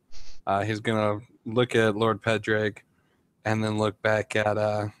chainmail. He's gonna look at Lord Padraig, and then look back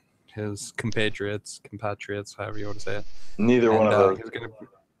at his compatriots, however you want to say it. Neither one of those. He's gonna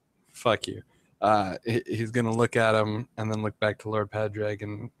fuck you. He's gonna look at him and then look back to Lord Padraig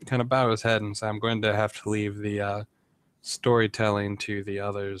and kind of bow his head and say, "I'm going to have to leave the storytelling to the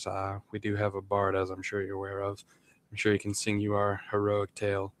others. We do have a bard, as I'm sure you're aware of. I'm sure he can sing you our heroic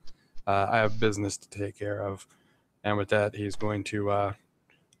tale. I have business to take care of." And with that, he's going to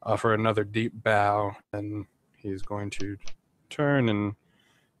offer another deep bow, and he's going to turn and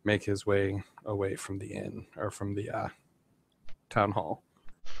make his way away from the inn, or from the town hall.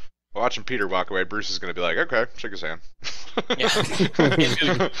 Watching Peter walk away, Bruce is going to be like, okay, shake his hand. Yeah.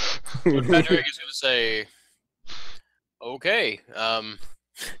 Lord Padraig is going to say, "Okay,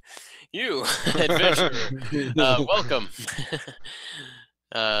 you adventurer, welcome."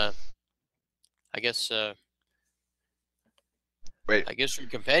 I guess. Wait, I guess your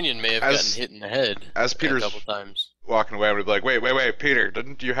companion may have As- gotten hit in the head as a Peter's couple times. walking away, I'm going to be like, wait, Peter,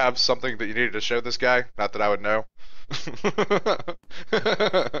 didn't you have something that you needed to show this guy? Not that I would know.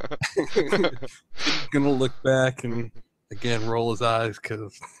 Gonna look back and again roll his eyes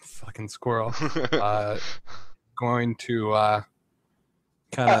because fucking squirrel. Going to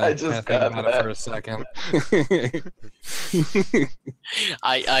kind I of just think got about that. it for a second.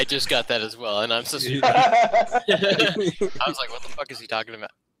 I just got that as well, and I'm so stupid. I was like, "What the fuck is he talking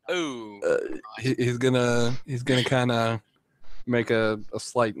about?" Oh, He's gonna kind of make a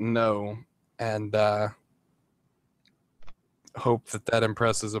slight no and hope that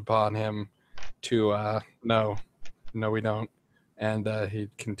impresses upon him to no, we don't. And he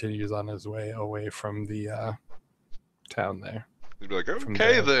continues on his way away from the town there. He'd be like, From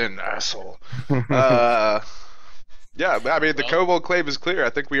okay there. then, asshole. Yeah, I mean, the Well- Kobold claim is clear. I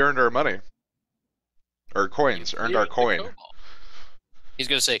think we earned our money. Or coins, you earned our cleared the coin. Kobold. He's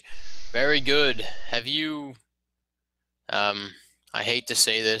gonna say, "Very good. Have you?" I hate to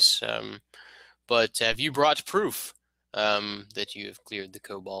say this, but have you brought proof that you have cleared the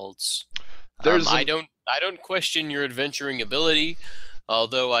Kobolds? There's I an- don't question your adventuring ability,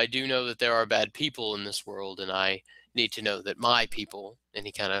 although I do know that there are bad people in this world, and I need to know that my people, and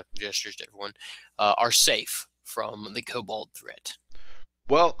he kind of gestures to everyone, are safe from the Kobold threat.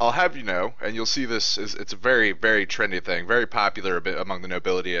 Well, I'll have you know, and you'll see this. It's a very, very trendy thing, very popular a bit among the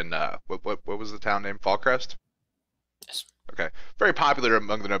nobility in what was the town name? Fallcrest. Yes. Okay, very popular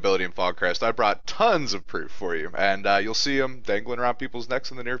among the nobility in Fallcrest. I brought tons of proof for you, and you'll see them dangling around people's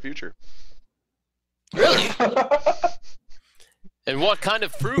necks in the near future. Really? And what kind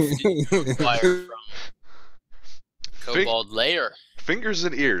of proof did you acquire from Kobold Lair? Fingers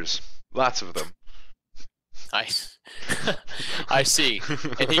and ears, lots of them. I see.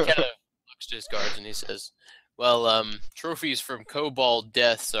 And he kind of looks to his guards and he says, "Well, trophies from Kobold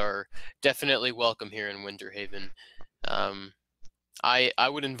deaths are definitely welcome here in Winterhaven. I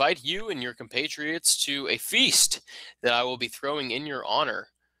would invite you and your compatriots to a feast that I will be throwing in your honor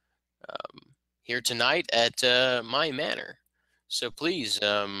here tonight at my manor. So please,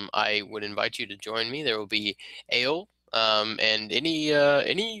 I would invite you to join me. There will be ale and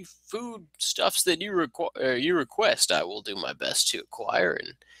any food stuffs that you request. I will do my best to acquire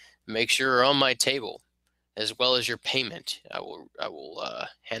and make sure are on my table, as well as your payment. I will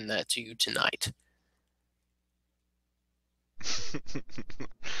hand that to you tonight."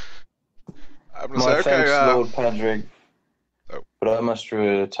 I'm gonna say, My okay, thanks, Lord Padrick, oh. but I must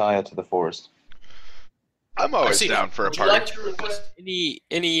retire to the forest. I'm I always see. down for a Would you like party. to request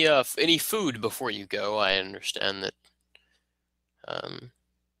any food before you go? I understand that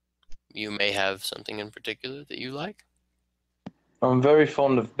you may have something in particular that you like. I'm very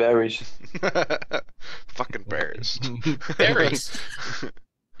fond of berries. Fucking bears. Berries.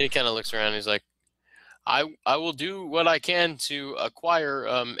 He kind of looks around. And he's like, I will do what I can to acquire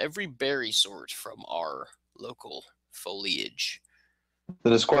every berry sort from our local foliage.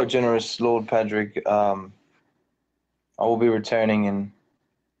 That is quite generous, Lord Padrick. I will be returning in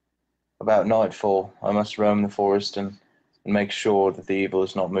about nightfall. I must roam the forest and make sure that the evil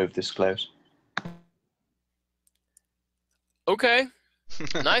has not moved this close. Okay,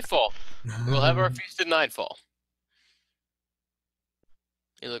 nightfall. We'll have our feast at nightfall.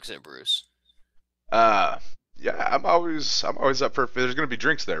 He looks at Bruce. Yeah, I'm always up for. There's gonna be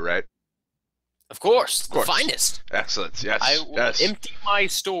drinks there, right? Of course, course. the finest. Excellent. Yes. I will yes. empty my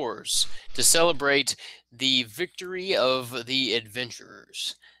stores to celebrate the victory of the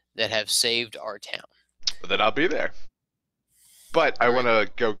adventurers that have saved our town. Then I'll be there. But I Great. want to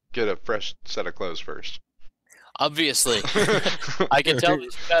go get a fresh set of clothes first. Obviously, I can tell that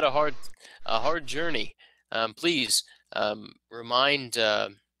you've had a hard journey. Please remind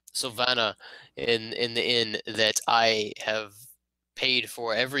Sylvana in the inn that I have paid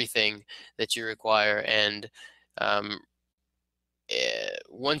for everything that you require, and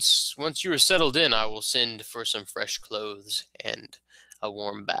once you are settled in, I will send for some fresh clothes and a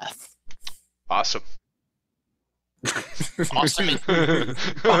warm bath. Awesome. Awesome.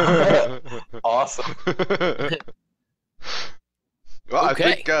 Awesome. Well, I Okay.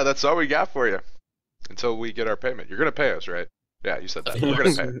 think that's all we got for you until we get our payment. You're gonna pay us, right? Yeah, you said that. We're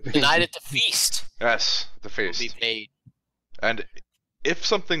gonna pay. Tonight at the feast, Yes, the will be feast. paid. And if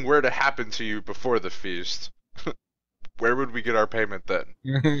something were to happen to you before the feast, where would we get our payment then?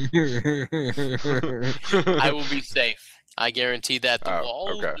 I will be safe. I guarantee that. The Oh,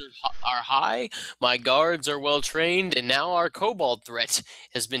 walls okay. are high, my guards are well trained, and now our kobold threat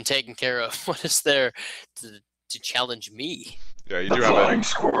has been taken care of. What is there to challenge me? Yeah, you The do have flying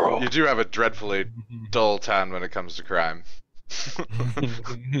squirrel. you do have a dreadfully dull town when it comes to crime.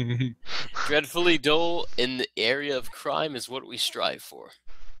 Dreadfully dull in the area of crime is what we strive for.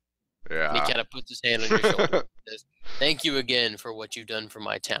 And he Yeah. kind of puts his hand on your shoulder and says, "Thank you again for what you've done for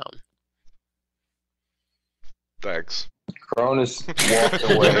my town." Thanks. Cronus walked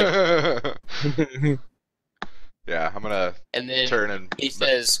away. Yeah, I'm gonna And then turn and he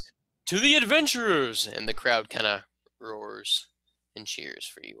says, "To the adventurers!" And the crowd kind of roars and cheers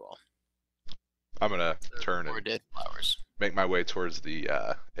for you all. I'm gonna turn Or and dead flowers. make my way towards the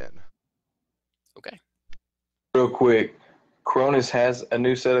inn. Okay. Real quick, Cronus has a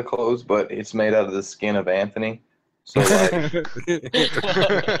new set of clothes, but it's made out of the skin of Anthony. So like,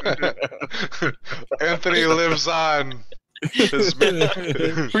 Anthony lives on. His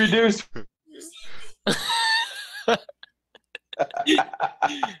reduced.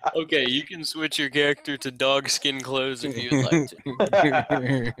 Okay, you can switch your character to dog skin clothes if you'd like to.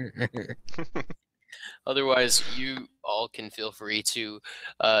 Otherwise, you all can feel free to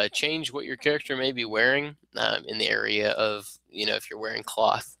change what your character may be wearing in the area of, if you're wearing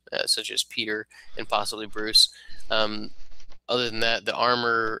cloth, such as Peter and possibly Bruce. Other than that, the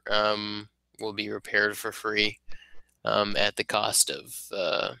armor will be repaired for free at the cost of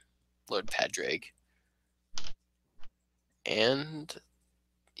Lord Padraig. And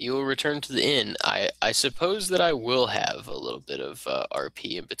you will return to the inn. I suppose that I will have a little bit of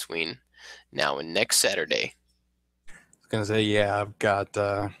RP in between now and next Saturday. I was gonna say, yeah, I've got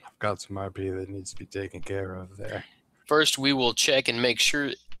some RP that needs to be taken care of there. First, we will check and make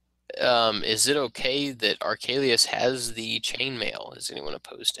sure. Is it okay that Archelius has the chainmail? Is anyone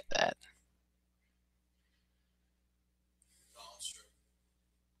opposed to that?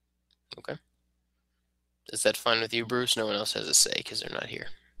 Okay. Is that fine with you, Bruce? No one else has a say because they're not here.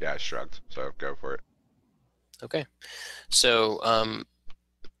 Yeah, I shrugged, so go for it. Okay. So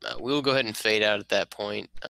we'll go ahead and fade out at that point.